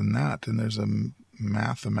better than that, and there's a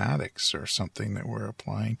mathematics or something that we're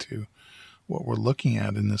applying to what we're looking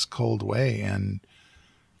at in this cold way. And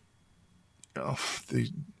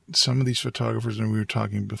some of these photographers, and we were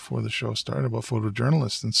talking before the show started about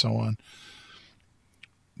photojournalists and so on.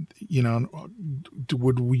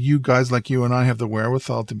 Would you guys like you and I have the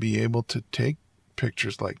wherewithal to be able to take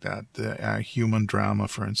pictures like that, the human drama,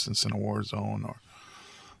 for instance, in a war zone or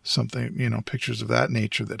something, pictures of that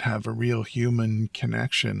nature that have a real human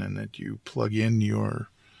connection, and that you plug in your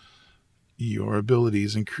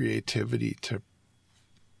abilities and creativity to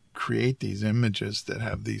create these images that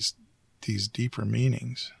have these deeper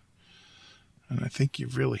meanings? And I think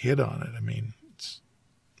you've really hit on it. I mean,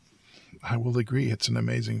 I will agree, it's an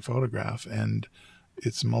amazing photograph, and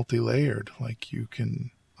it's multi-layered. Like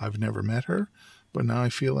I've never met her, but now I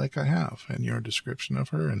feel like I have. And your description of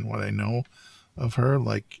her and what I know of her,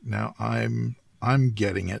 like now I'm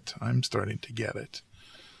getting it. I'm starting to get it.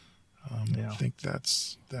 I think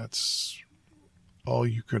that's all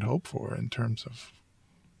you could hope for in terms of,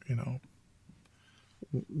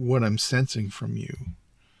 what I'm sensing from you,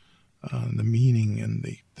 the meaning and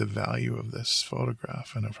the value of this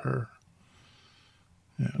photograph and of her.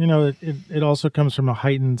 Yeah. It also comes from a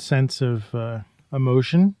heightened sense of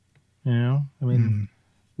emotion. I mean,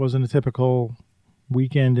 wasn't a typical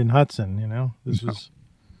weekend in Hudson. This was,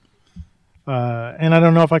 and I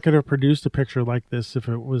don't know if I could have produced a picture like this if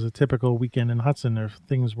it was a typical weekend in Hudson, or if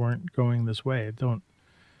things weren't going this way. I don't.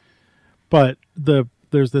 But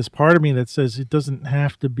there's this part of me that says it don't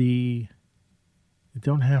have to be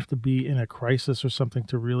in a crisis or something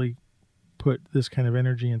to really put this kind of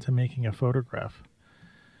energy into making a photograph.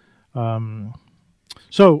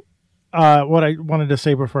 So what I wanted to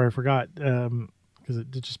say before I forgot, because it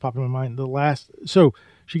just popped in my mind, so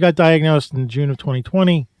she got diagnosed in June of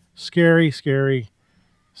 2020. Scary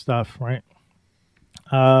stuff, right?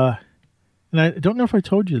 And I don't know if I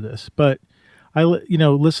told you this, but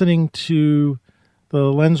listening to the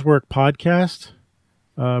Lenswork podcast,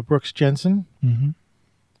 Brooks Jensen,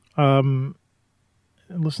 I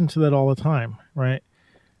listen to that all the time, right?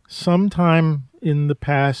 Sometime in the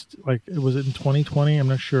past, like, was it in 2020? I'm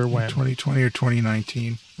not sure when. 2020 or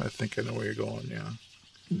 2019. I think I know where you're going, yeah.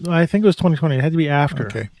 I think it was 2020. It had to be after.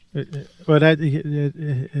 Okay. But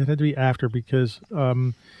it had to be after because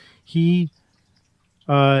he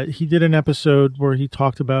did an episode where he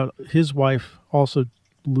talked about his wife also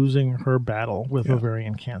losing her battle with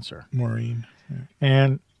ovarian cancer. Maureen.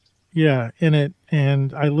 Yeah.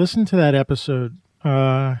 And I listened to that episode,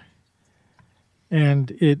 and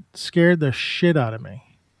it scared the shit out of me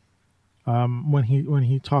when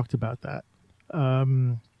he talked about that.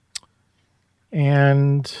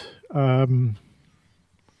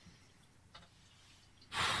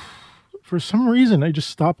 For some reason, I just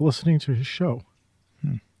stopped listening to his show.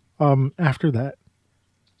 After that,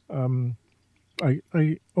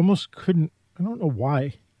 I almost couldn't. I don't know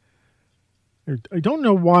why. I don't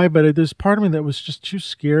know why, but there's part of me that was just too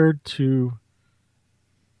scared to.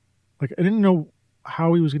 Like, I didn't know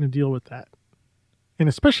how he was going to deal with that, and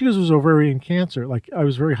especially because it was ovarian cancer. Like, I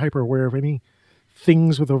was very hyper aware of any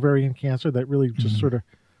things with ovarian cancer that really just sort of,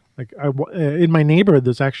 like, in my neighborhood,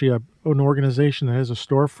 there's actually an organization that has a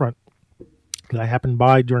storefront that I happened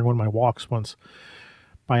by during one of my walks once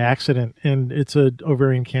by accident, and it's a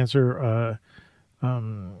ovarian cancer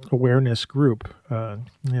awareness group. They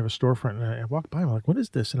have a storefront, and I walked by. I'm like, "What is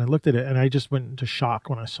this?" And I looked at it, and I just went into shock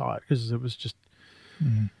when I saw it because it was just,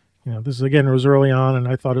 this is again. It was early on, and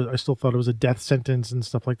I still thought it was a death sentence and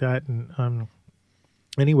stuff like that. And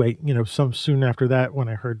anyway, some soon after that, when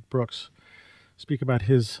I heard Brooks speak about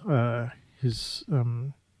his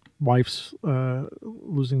wife's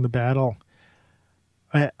losing the battle,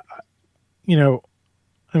 I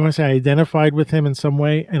want to say I identified with him in some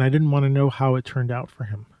way, and I didn't want to know how it turned out for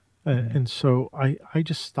him. And so I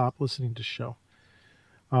just stopped listening to show.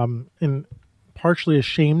 And partially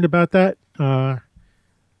ashamed about that,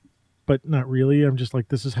 but not really. I'm just like,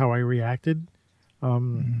 this is how I reacted.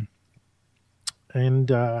 And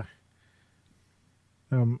I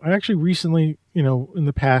actually recently, in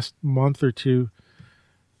the past month or two,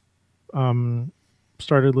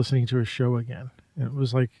 started listening to a show again. And it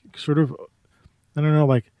was like sort of, I don't know,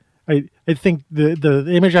 like I think the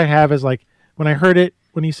image I have is like when I heard it,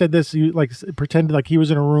 when he said this, you like pretended like he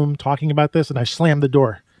was in a room talking about this, and I slammed the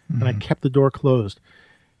door and I kept the door closed.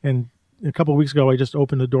 And a couple of weeks ago, I just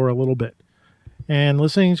opened the door a little bit, and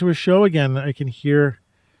listening to his show again, I can hear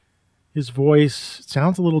his voice. It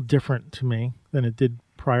sounds a little different to me than it did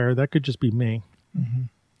prior. That could just be me.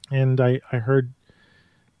 And I heard,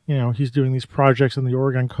 he's doing these projects on the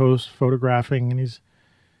Oregon coast, photographing, and he's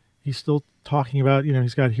still talking about,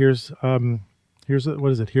 he's got here's a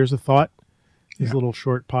thought, his little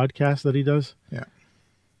short podcast that he does. Yeah.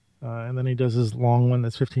 And then he does his long one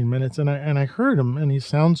that's 15 minutes, and I heard him, and he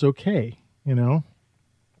sounds okay,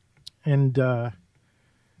 and I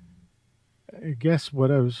guess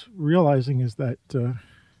what I was realizing is that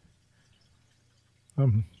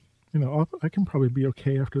I can probably be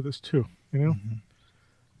okay after this too,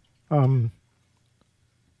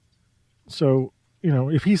 So,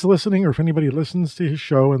 if he's listening, or if anybody listens to his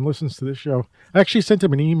show and listens to this show, I actually sent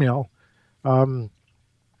him an email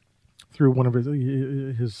through one of his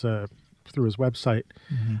through his website.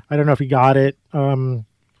 I don't know if he got it, and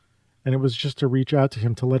it was just to reach out to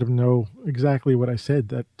him to let him know exactly what I said,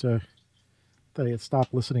 that I had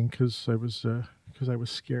stopped listening because I was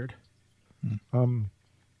scared. And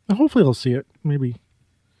hopefully he'll see it. Maybe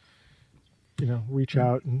reach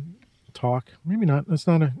out and talk. Maybe not. It's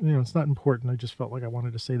not it's not important. I just felt like I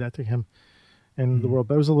wanted to say that to him and the world.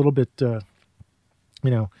 But I was a little bit, I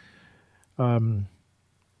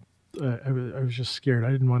was just scared.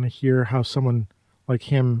 I didn't want to hear how someone like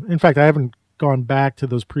him. In fact, I haven't gone back to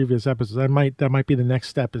those previous episodes. That might be the next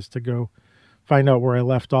step, is to go find out where I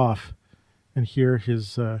left off and hear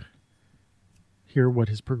what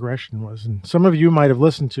his progression was. And some of you might have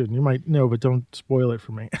listened to it and you might know, but don't spoil it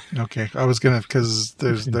for me. Okay. I was going to, because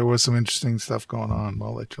there was some interesting stuff going on.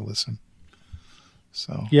 I'll let you listen.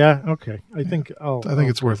 So yeah. Okay. I think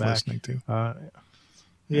it's worth listening to.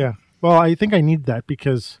 Yeah. Well, I think I need that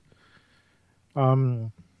because,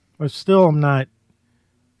 I'm not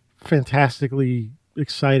fantastically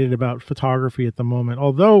excited about photography at the moment.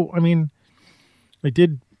 Although, I mean, I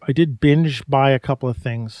did binge buy a couple of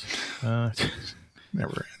things.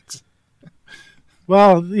 Never ends.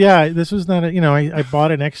 Well, yeah, this was not I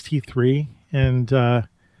bought an XT3 and I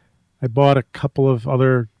bought a couple of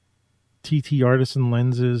other TT Artisan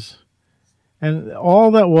lenses, and all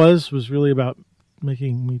that was really about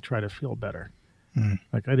making me try to feel better.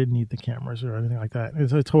 Like I didn't need the cameras or anything like that.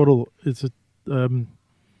 It's a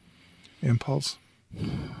impulse.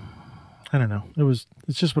 I don't know. It's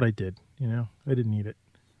just what I did. I didn't need it,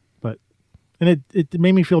 and it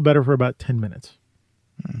made me feel better for about 10 minutes.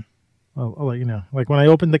 I'll let you know. Like when I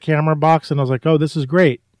opened the camera box and I was like, oh, this is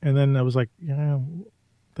great. And then I was like, the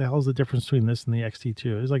hell's the difference between this and the XT2?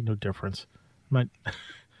 There's like no difference. A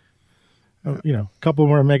couple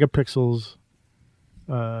more megapixels.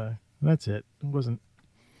 That's it. It wasn't.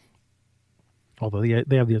 Although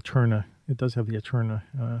they have the Eterna. It does have the Eterna.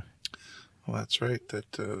 Well, that's right.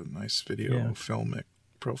 That nice video filmic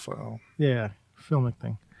profile. Yeah, filmic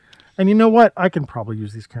thing. And you know what? I can probably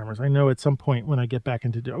use these cameras. I know at some point when I get back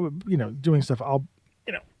into doing stuff, I'll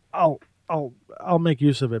make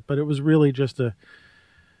use of it. But it was really just to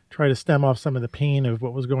try to stem off some of the pain of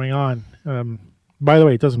what was going on. By the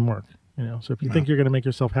way, it doesn't work. So if you think you're going to make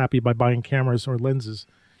yourself happy by buying cameras or lenses,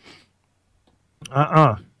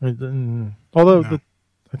 Although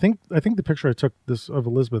I think the picture I took of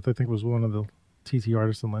Elizabeth, I think was one of the TT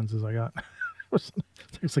Artisan lenses I got.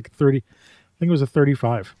 It's like 30. I think it was a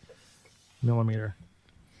 35 millimeter.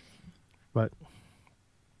 But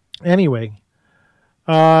anyway,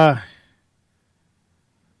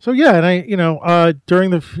 So yeah, and during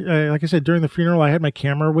the like I said, during the funeral, I had my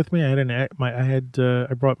camera with me. I had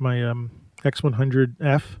I brought my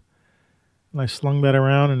X100F, and I slung that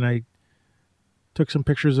around, and I took some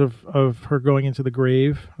pictures of her going into the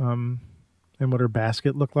grave, and what her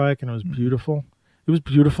basket looked like, and it was beautiful. It was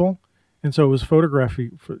beautiful, and so it was photographically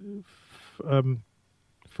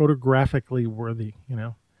worthy,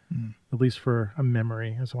 at least for a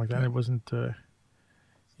memory and something like that. It wasn't,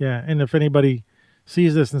 yeah. And if anybody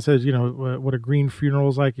sees this and says, what a green funeral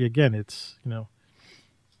is like, again, it's,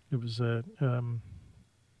 it was a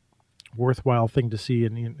worthwhile thing to see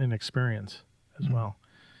and experience as well.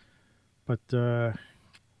 But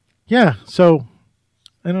yeah, so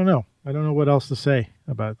I don't know what else to say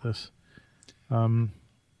about this. Well,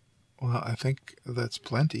 I think that's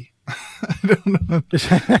plenty. I don't know.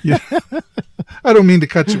 I don't mean to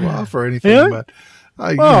cut you off or anything, but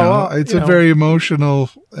it's a very emotional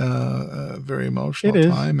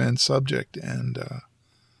time and subject, and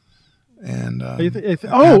I know. Be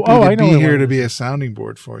here to be a sounding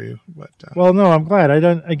board for you, but well, no, I'm glad.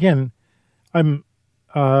 I'm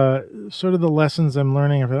sort of the lessons I'm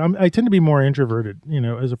learning. I tend to be more introverted,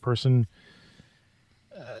 as a person.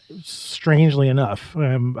 Strangely enough,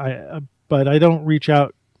 but I don't reach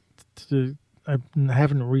out to. I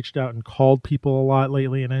haven't reached out and called people a lot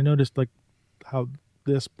lately, and I noticed like how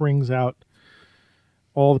this brings out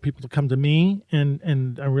all the people to come to me,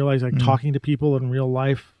 and I realize like talking to people in real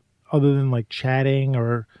life, other than like chatting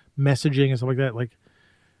or messaging and stuff like that, like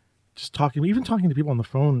just even talking to people on the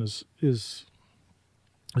phone is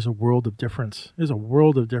a world of difference. There's a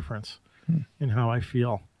world of difference in how I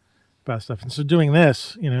feel about stuff. And so doing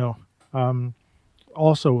this,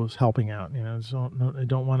 also was helping out, so I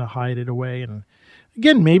don't want to hide it away. And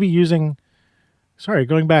again, maybe going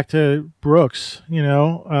back to Brooks,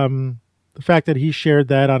 the fact that he shared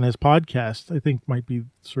that on his podcast, I think might be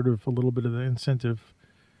sort of a little bit of the incentive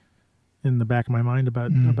in the back of my mind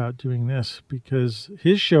about doing this, because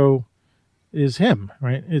his show is him,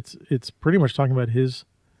 right? It's pretty much talking about his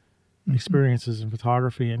experiences in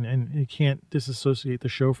photography, and you can't disassociate the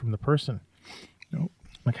show from the person. Nope.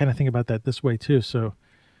 I kind of think about that this way too. So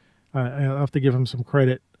I'll have to give him some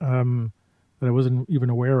credit that I wasn't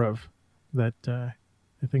even aware of. That I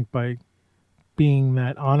think by being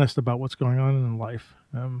that honest about what's going on in life,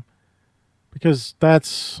 because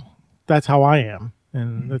that's how I am,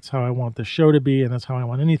 and that's how I want the show to be, and that's how I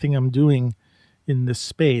want anything I'm doing in this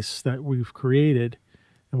space that we've created,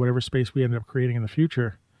 and whatever space we end up creating in the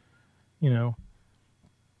future.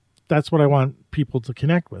 That's what I want people to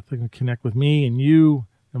connect with. They can connect with me and you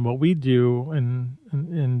and what we do, and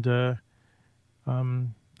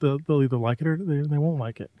they'll either like it or they won't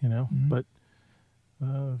like it, But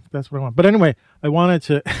that's what I want. But anyway, I wanted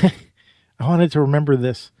to remember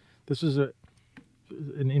this. This was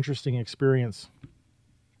an interesting experience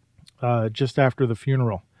just after the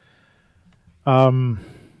funeral, and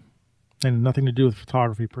nothing to do with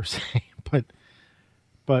photography per se,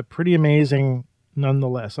 but pretty amazing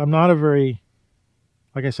nonetheless. I'm not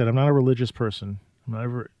like I said, I'm not a religious person. I'm not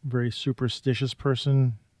a very superstitious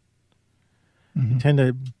person. I tend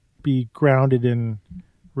to be grounded in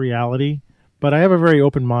reality, but I have a very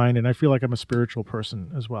open mind, and I feel like I'm a spiritual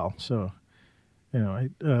person as well. So, I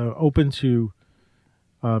open to,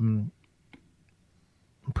 I'm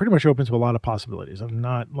pretty much open to a lot of possibilities. I'm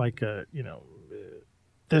not like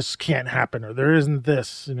this can't happen, or there isn't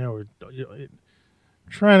this,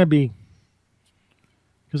 trying to be,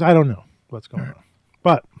 because I don't know what's going on.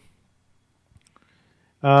 But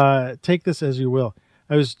take this as you will.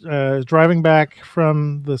 I was driving back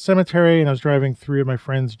from the cemetery, and I was driving three of my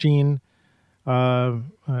friends, Gene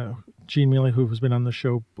Mealy, who has been on the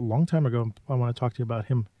show a long time ago. I want to talk to you about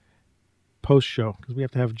him post-show, because we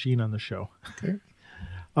have to have Gene on the show. Okay.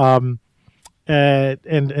 And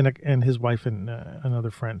his wife and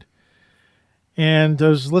another friend. And I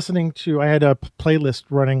was listening to, I had a playlist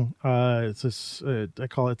running. It's this, I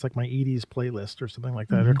call it, it's like my 80s playlist or something like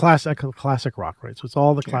that, or classic rock, right? So it's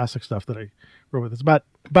all the classic stuff that I wrote with. It's about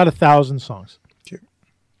 1,000 songs. Okay.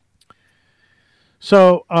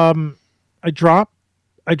 So I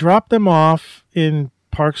dropped them off in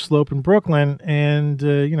Park Slope in Brooklyn, and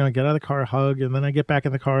I get out of the car, hug, and then I get back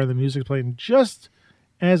in the car, and the music's playing. Just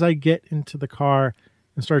as I get into the car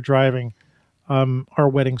and start driving, our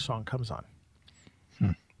wedding song comes on.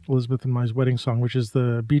 Elizabeth and My's wedding song, which is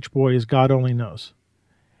the Beach Boys' God Only Knows.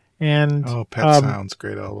 And Pet Sounds,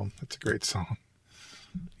 great album. That's a great song.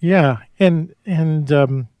 Yeah. And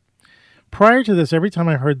prior to this, every time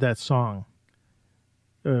I heard that song,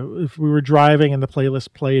 if we were driving and the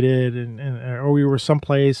playlist played it, or we were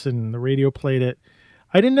someplace and the radio played it,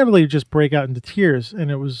 I didn't really just break out into tears,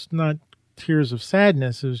 and it was not tears of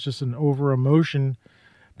sadness. It was just an over emotion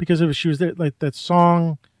because she was there. Like that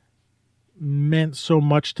song meant so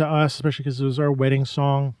much to us, especially because it was our wedding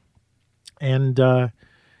song, and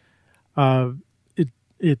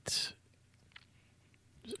it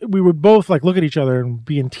we would both like look at each other and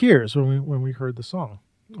be in tears when we heard the song.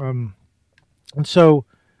 And so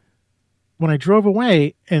when I drove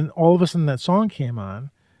away and all of a sudden that song came on,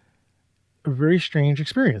 a very strange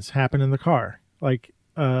experience happened in the car. Like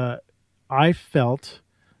I felt,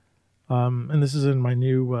 and this is in my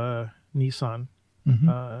new Nissan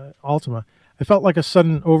Altima, I felt like a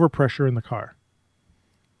sudden overpressure in the car.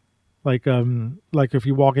 Like if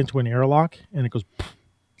you walk into an airlock and it goes,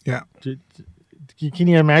 Yeah. Can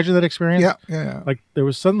you imagine that experience? Yeah. Like there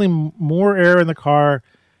was suddenly more air in the car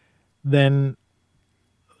than,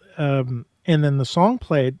 and then the song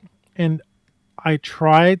played, and I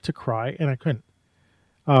tried to cry and I couldn't.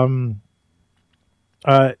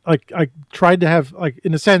 Like I tried to have, like,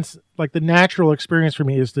 in a sense, like the natural experience for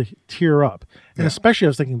me is to tear up, and especially I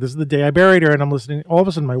was thinking this is the day I buried her, and I'm listening. All of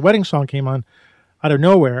a sudden, my wedding song came on out of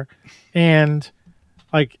nowhere, and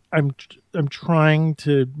like I'm trying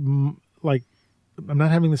to like. I'm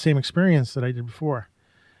not having the same experience that I did before.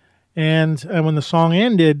 And when the song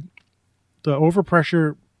ended, the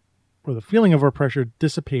overpressure or the feeling of overpressure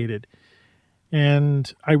dissipated.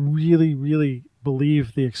 And I really, really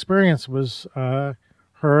believe the experience was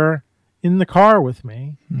her in the car with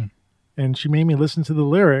me. And she made me listen to the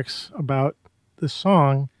lyrics about this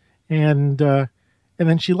song. And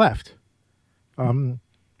then she left. And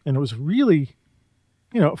it was really,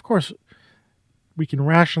 of course, we can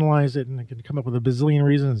rationalize it and it can come up with a bazillion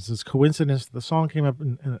reasons. It's coincidence. The song came up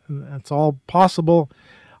and that's all possible.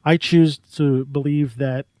 I choose to believe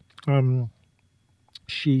that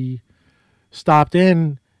she stopped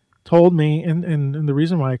in, told me, and the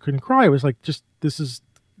reason why I couldn't cry was like, just,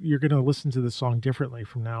 you're going to listen to this song differently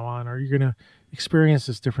from now on, or you're going to experience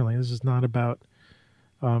this differently. This is not about,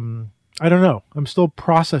 I don't know. I'm still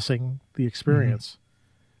processing the experience.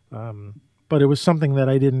 But it was something that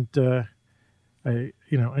I didn't, I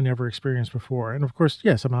never experienced before. And of course,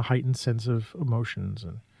 yes, I'm a heightened sense of emotions,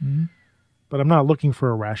 but I'm not looking for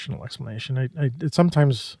a rational explanation. It's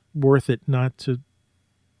sometimes worth it not to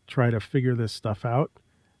try to figure this stuff out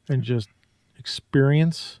and just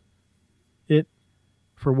experience it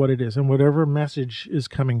for what it is and whatever message is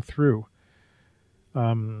coming through.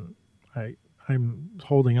 I'm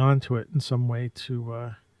holding on to it in some way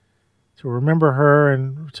to remember her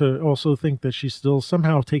and to also think that she's still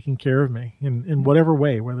somehow taking care of me in whatever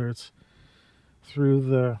way, whether it's through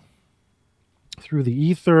the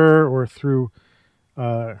ether or through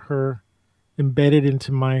her embedded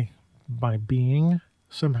into my being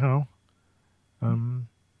somehow,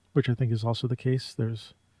 which I think is also the case.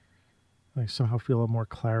 I somehow feel a more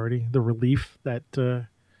clarity, the relief that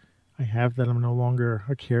I have that I'm no longer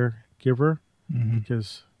a caregiver,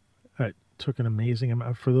 because took an amazing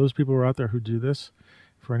amount. For those people who are out there who do this,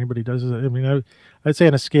 for anybody who does this, I mean, I'd say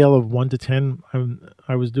on a scale of 1 to 10,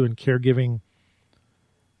 I was doing caregiving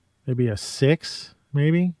maybe a 6,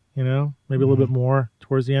 maybe a little bit more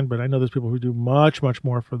towards the end, but I know there's people who do much, much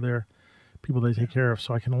more for their people they take care of.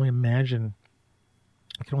 So I can only imagine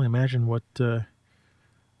what they're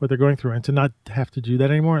going through, and to not have to do that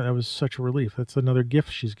anymore, that was such a relief. That's another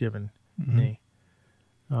gift she's given me.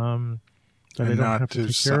 That I don't have to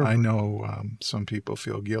take care of. I know some people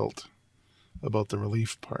feel guilt about the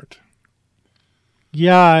relief part.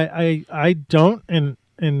 Yeah, I don't, and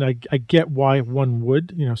I get why one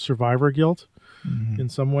would, survivor guilt in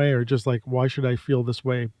some way, or just like, why should I feel this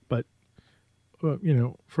way? But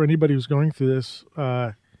for anybody who's going through this,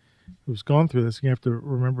 who's gone through this, you have to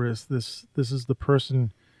remember this is the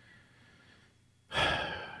person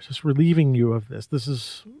just relieving you of this. This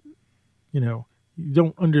is, you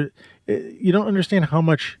don't understand how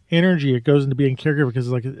much energy it goes into being a caregiver, because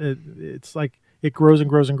it's like it grows and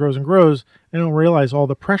grows and grows and grows, and don't realize all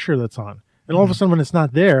the pressure that's on. And all of a sudden, when it's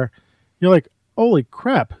not there, you're like, holy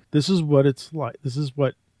crap, this is what it's like. This is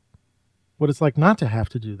what it's like not to have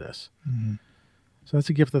to do this. So that's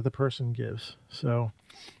a gift that the person gives. So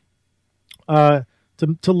to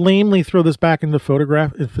lamely throw this back into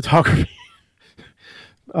photography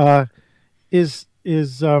is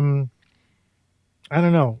I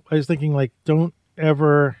don't know. I was thinking, like, don't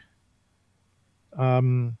ever, I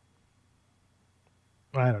don't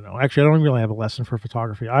know. Actually, I don't really have a lesson for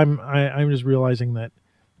photography. I'm just realizing that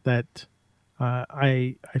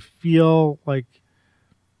I feel like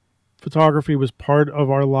photography was part of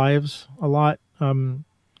our lives a lot.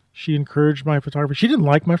 She encouraged my photography. She didn't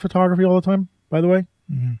like my photography all the time, by the way.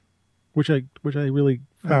 which I really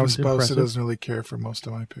I have a found spouse impressive. that doesn't really care for most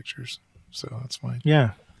of my pictures, so that's fine.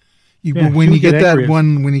 Yeah, You, Yeah, when she you would get get that angry.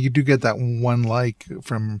 one, when you do get that one like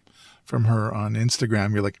from her on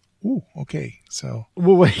Instagram, you're like, ooh, okay, so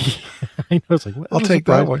well, wait, I know it's like I'll take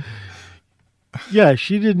that one. Yeah,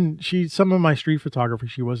 she didn't. Some of my street photography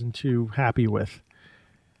she wasn't too happy with,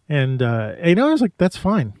 and I was like, that's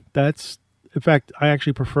fine. That's in fact, I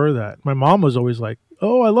actually prefer that. My mom was always like,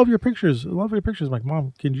 "Oh, I love your pictures. I love your pictures." I'm like,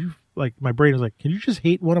 "Mom, can you like?" My brain was like, "Can you just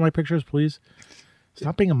hate one of my pictures, please?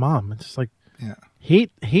 Stop being a mom." It's just like Yeah,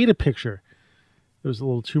 hate a picture. It was a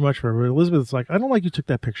little too much for her. But Elizabeth's like, "I don't like you took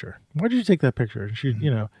that picture. Why did you take that picture?" And she,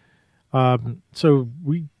 so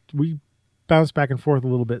we bounced back and forth a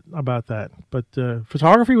little bit about that. But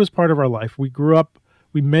photography was part of our life. We grew up.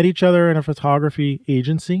 We met each other in a photography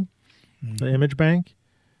agency, the Image Bank,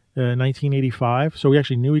 1985. So we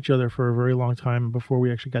actually knew each other for a very long time before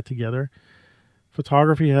we actually got together.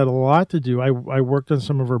 Photography had a lot to do. I worked on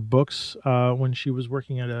some of her books when she was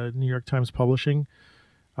working at New York Times Publishing.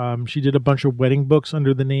 She did a bunch of wedding books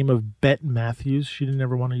under the name of Bet Matthews. She didn't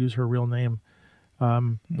ever want to use her real name,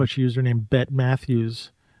 but she used her name Bet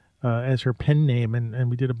Matthews as her pen name, and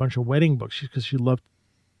we did a bunch of wedding books because she loved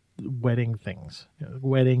wedding things,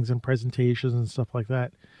 weddings and presentations and stuff like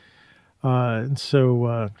that. And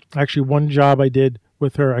so, actually, one job I did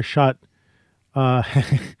with her, I shot, I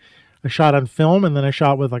shot on film, and then I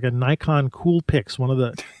shot with like a Nikon Coolpix, one of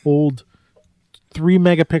the old 3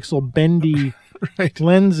 megapixel bendy right.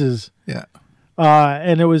 lenses. Yeah,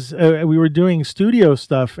 And it was we were doing studio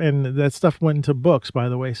stuff, and that stuff went into books, by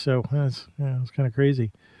the way. So it was kind of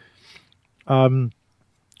crazy. So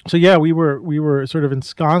yeah, we were sort of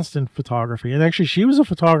ensconced in photography, and actually, she was a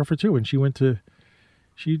photographer too. And she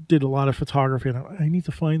did a lot of photography, and I need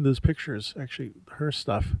to find those pictures. Actually, her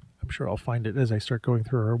stuff. I'm sure I'll find it as I start going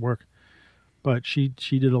through her work. But she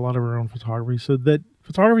did a lot of her own photography, so that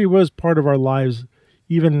photography was part of our lives,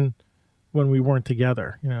 even when we weren't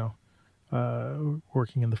together.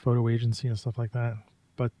 Working in the photo agency and stuff like that.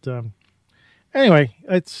 But anyway,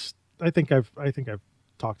 I think I've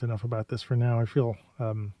talked enough about this for now. I feel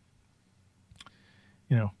I'm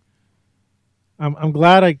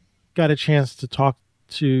glad I got a chance to talk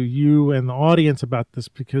to you and the audience about this,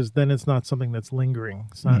 because then it's not something that's lingering.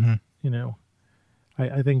 It's not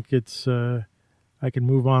I think it's I can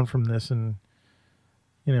move on from this, and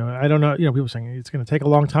I don't know, people saying it's going to take a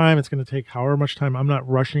long time, it's going to take however much time. I'm not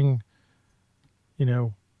rushing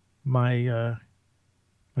my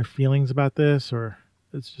my feelings about this, or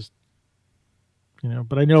it's just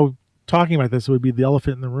but I know talking about this would be the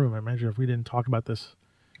elephant in the room. I imagine if we didn't talk about this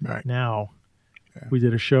right now, Yeah. we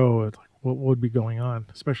did a show, it's like, what would be going on,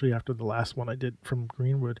 especially after the last one I did from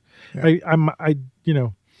Greenwood. Yeah.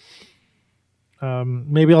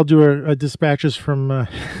 Maybe I'll do a dispatches from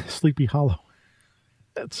Sleepy Hollow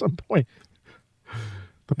at some point.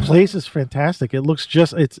 The place is fantastic. It looks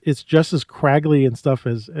it's just as craggly and stuff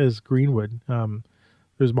as Greenwood.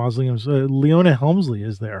 There's mausoleums. Leona Helmsley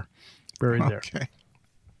is there, buried there. Okay.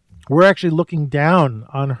 We're actually looking down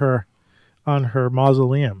on her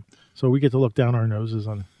mausoleum, so we get to look down our noses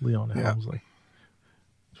on Leona Helmsley,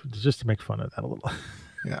 just to make fun of that a little.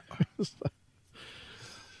 Yeah.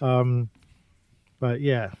 But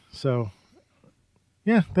yeah, so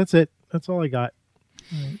yeah, that's it. That's all I got.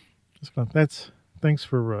 Thanks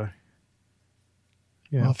for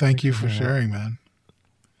Well, thank you for sharing, man.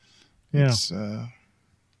 Yeah. It's,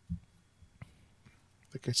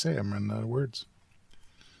 like I say, I'm running out of words.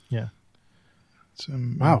 Yeah. It's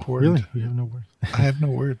Wow, important. really? You have no words? I have no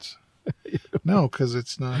words. No, because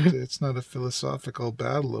it's not a philosophical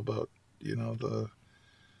battle about the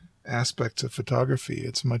aspects of photography.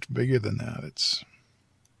 It's much bigger than that. It's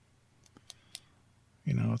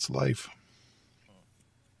it's life.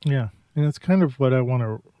 Yeah, and it's kind of what I want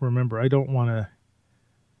to remember. I don't want to,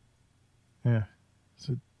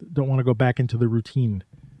 don't want to go back into the routine.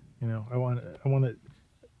 I want to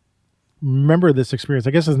remember this experience.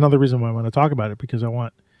 I guess that's another reason why I want to talk about it, because I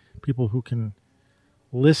want people who can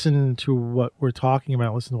listen to what we're talking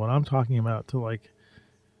about, listen to what I'm talking about, to like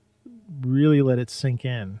really let it sink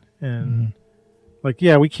in. And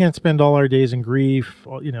we can't spend all our days in grief.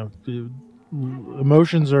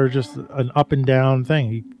 Emotions are just an up and down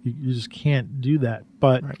thing. You just can't do that.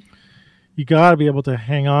 But you got to be able to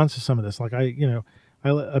hang on to some of this. Like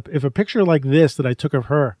if a picture like this that I took of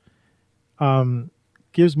her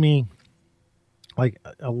gives me like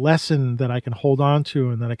a lesson that I can hold on to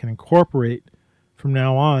and that I can incorporate from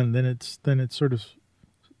now on, then it's sort of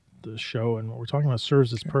the show and what we're talking about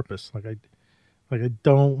serves its purpose. Like I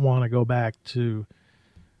don't want to go back to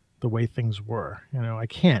the way things were. I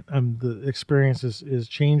can't. The experience is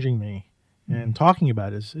changing me, and talking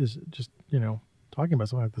about it is just talking about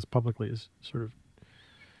something like this publicly is sort of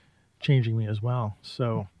changing me as well.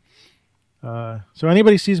 So, so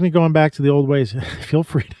anybody sees me going back to the old ways, feel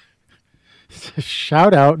free to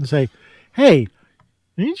shout out and say, "Hey,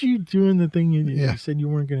 ain't you doing the thing you said you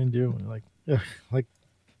weren't going to do?" Like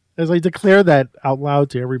as I declare that out loud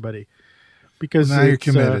to everybody, because now you're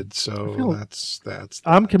committed. So that's.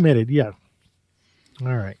 I'm committed. Yeah.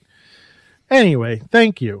 All right. Anyway,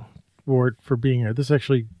 thank you, Ward, for being here. This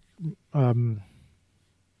actually,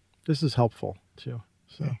 this is helpful too.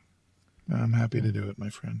 So I'm happy to do it, my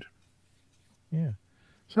friend. Yeah.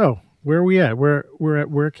 So where are we at?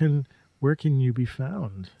 Where can you be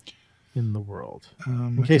found in the world?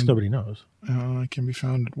 In case nobody knows. I can be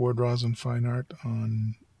found at Ward Rosin Fine Art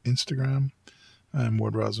on Instagram. I'm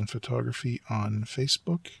Ward Rosin Photography on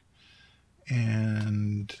Facebook.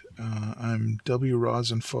 And I'm W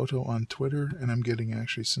Rosin Photo on Twitter. And I'm getting,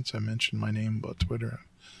 actually, since I mentioned my name about Twitter,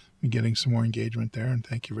 I'm getting some more engagement there. And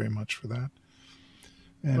thank you very much for that.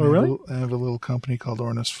 And really? I have a little company called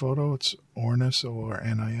Ornis Photo. It's Ornis,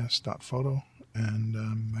 ORNIS .photo. And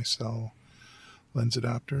I sell lens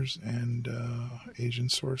adapters and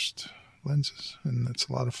Asian-sourced lenses. And it's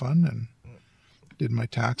a lot of fun. And did my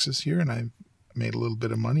taxes here, and I made a little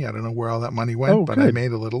bit of money. I don't know where all that money went, but I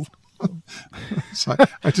made a little. So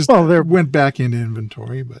I just went back into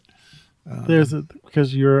inventory. But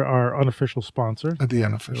because you're our unofficial sponsor. The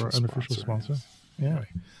unofficial sponsor. Yeah. Anyway,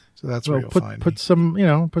 so that's where you'll find put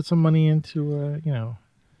me. Put some money into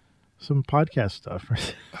some podcast stuff.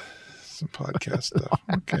 Some podcast stuff.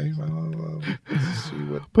 Okay. Well, let's see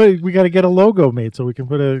what. But we got to get a logo made so we can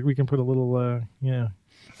put a little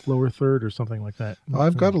lower third or something like that. Well,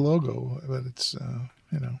 I've got a logo, but it's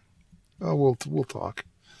we'll talk.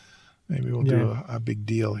 Maybe we'll do a big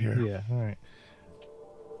deal here. Yeah. All right.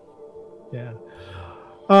 Yeah.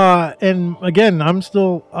 And again, I'm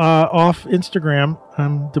still off Instagram.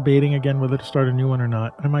 I'm debating again whether to start a new one or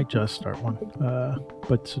not. I might just start one.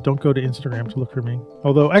 But so don't go to Instagram to look for me.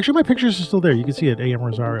 Although, actually, my pictures are still there. You can see it, AM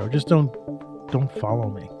Rosario. Just don't follow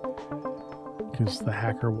me, because the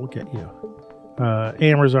hacker will get you.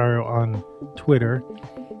 AM Rosario on Twitter.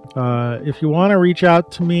 If you want to reach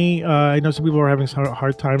out to me, I know some people are having a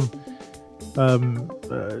hard time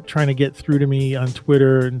trying to get through to me on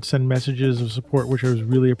Twitter and send messages of support, which I was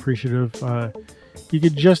really appreciative. You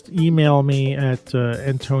could just email me at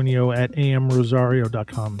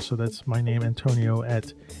antonio@amrosario.com. So that's my name,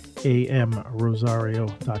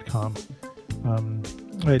 antonio@amrosario.com.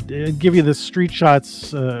 I'd give you the Street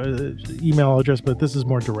Shots email address, but this is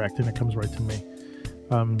more direct and it comes right to me.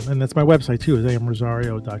 And that's my website too, is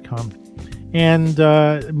amrosario.com. And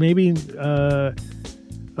maybe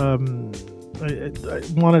I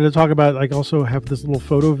wanted to talk about, I also have this little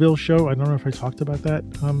Photoville show. I don't know if I talked about that.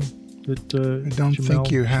 I don't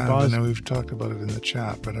think you have. I know we've talked about it in the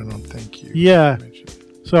chat, but I don't think you. Yeah.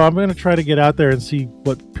 So I'm going to try to get out there and see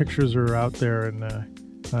what pictures are out there, and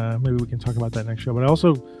maybe we can talk about that next show. But I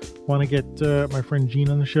also want to get my friend Gene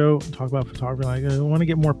on the show and talk about photography. I want to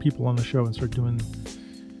get more people on the show and start doing.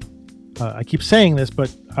 I keep saying this,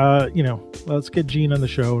 but let's get Gene on the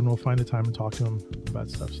show and we'll find a time and talk to him about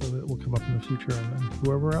stuff, so that it will come up in the future, and then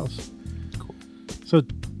whoever else. Cool. So,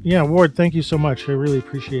 yeah, Ward, thank you so much. I really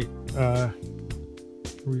appreciate your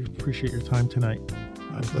time tonight.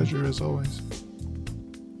 My pleasure, as always.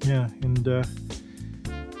 Yeah, and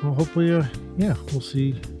well, hopefully, we'll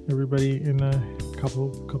see everybody in a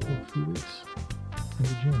couple of few weeks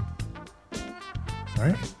into June. All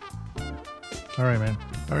right, man.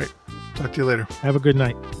 All right. Talk to you later. Have a good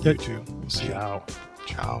night. You too. We'll see you. Ciao.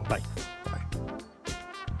 Ciao. Bye. Bye.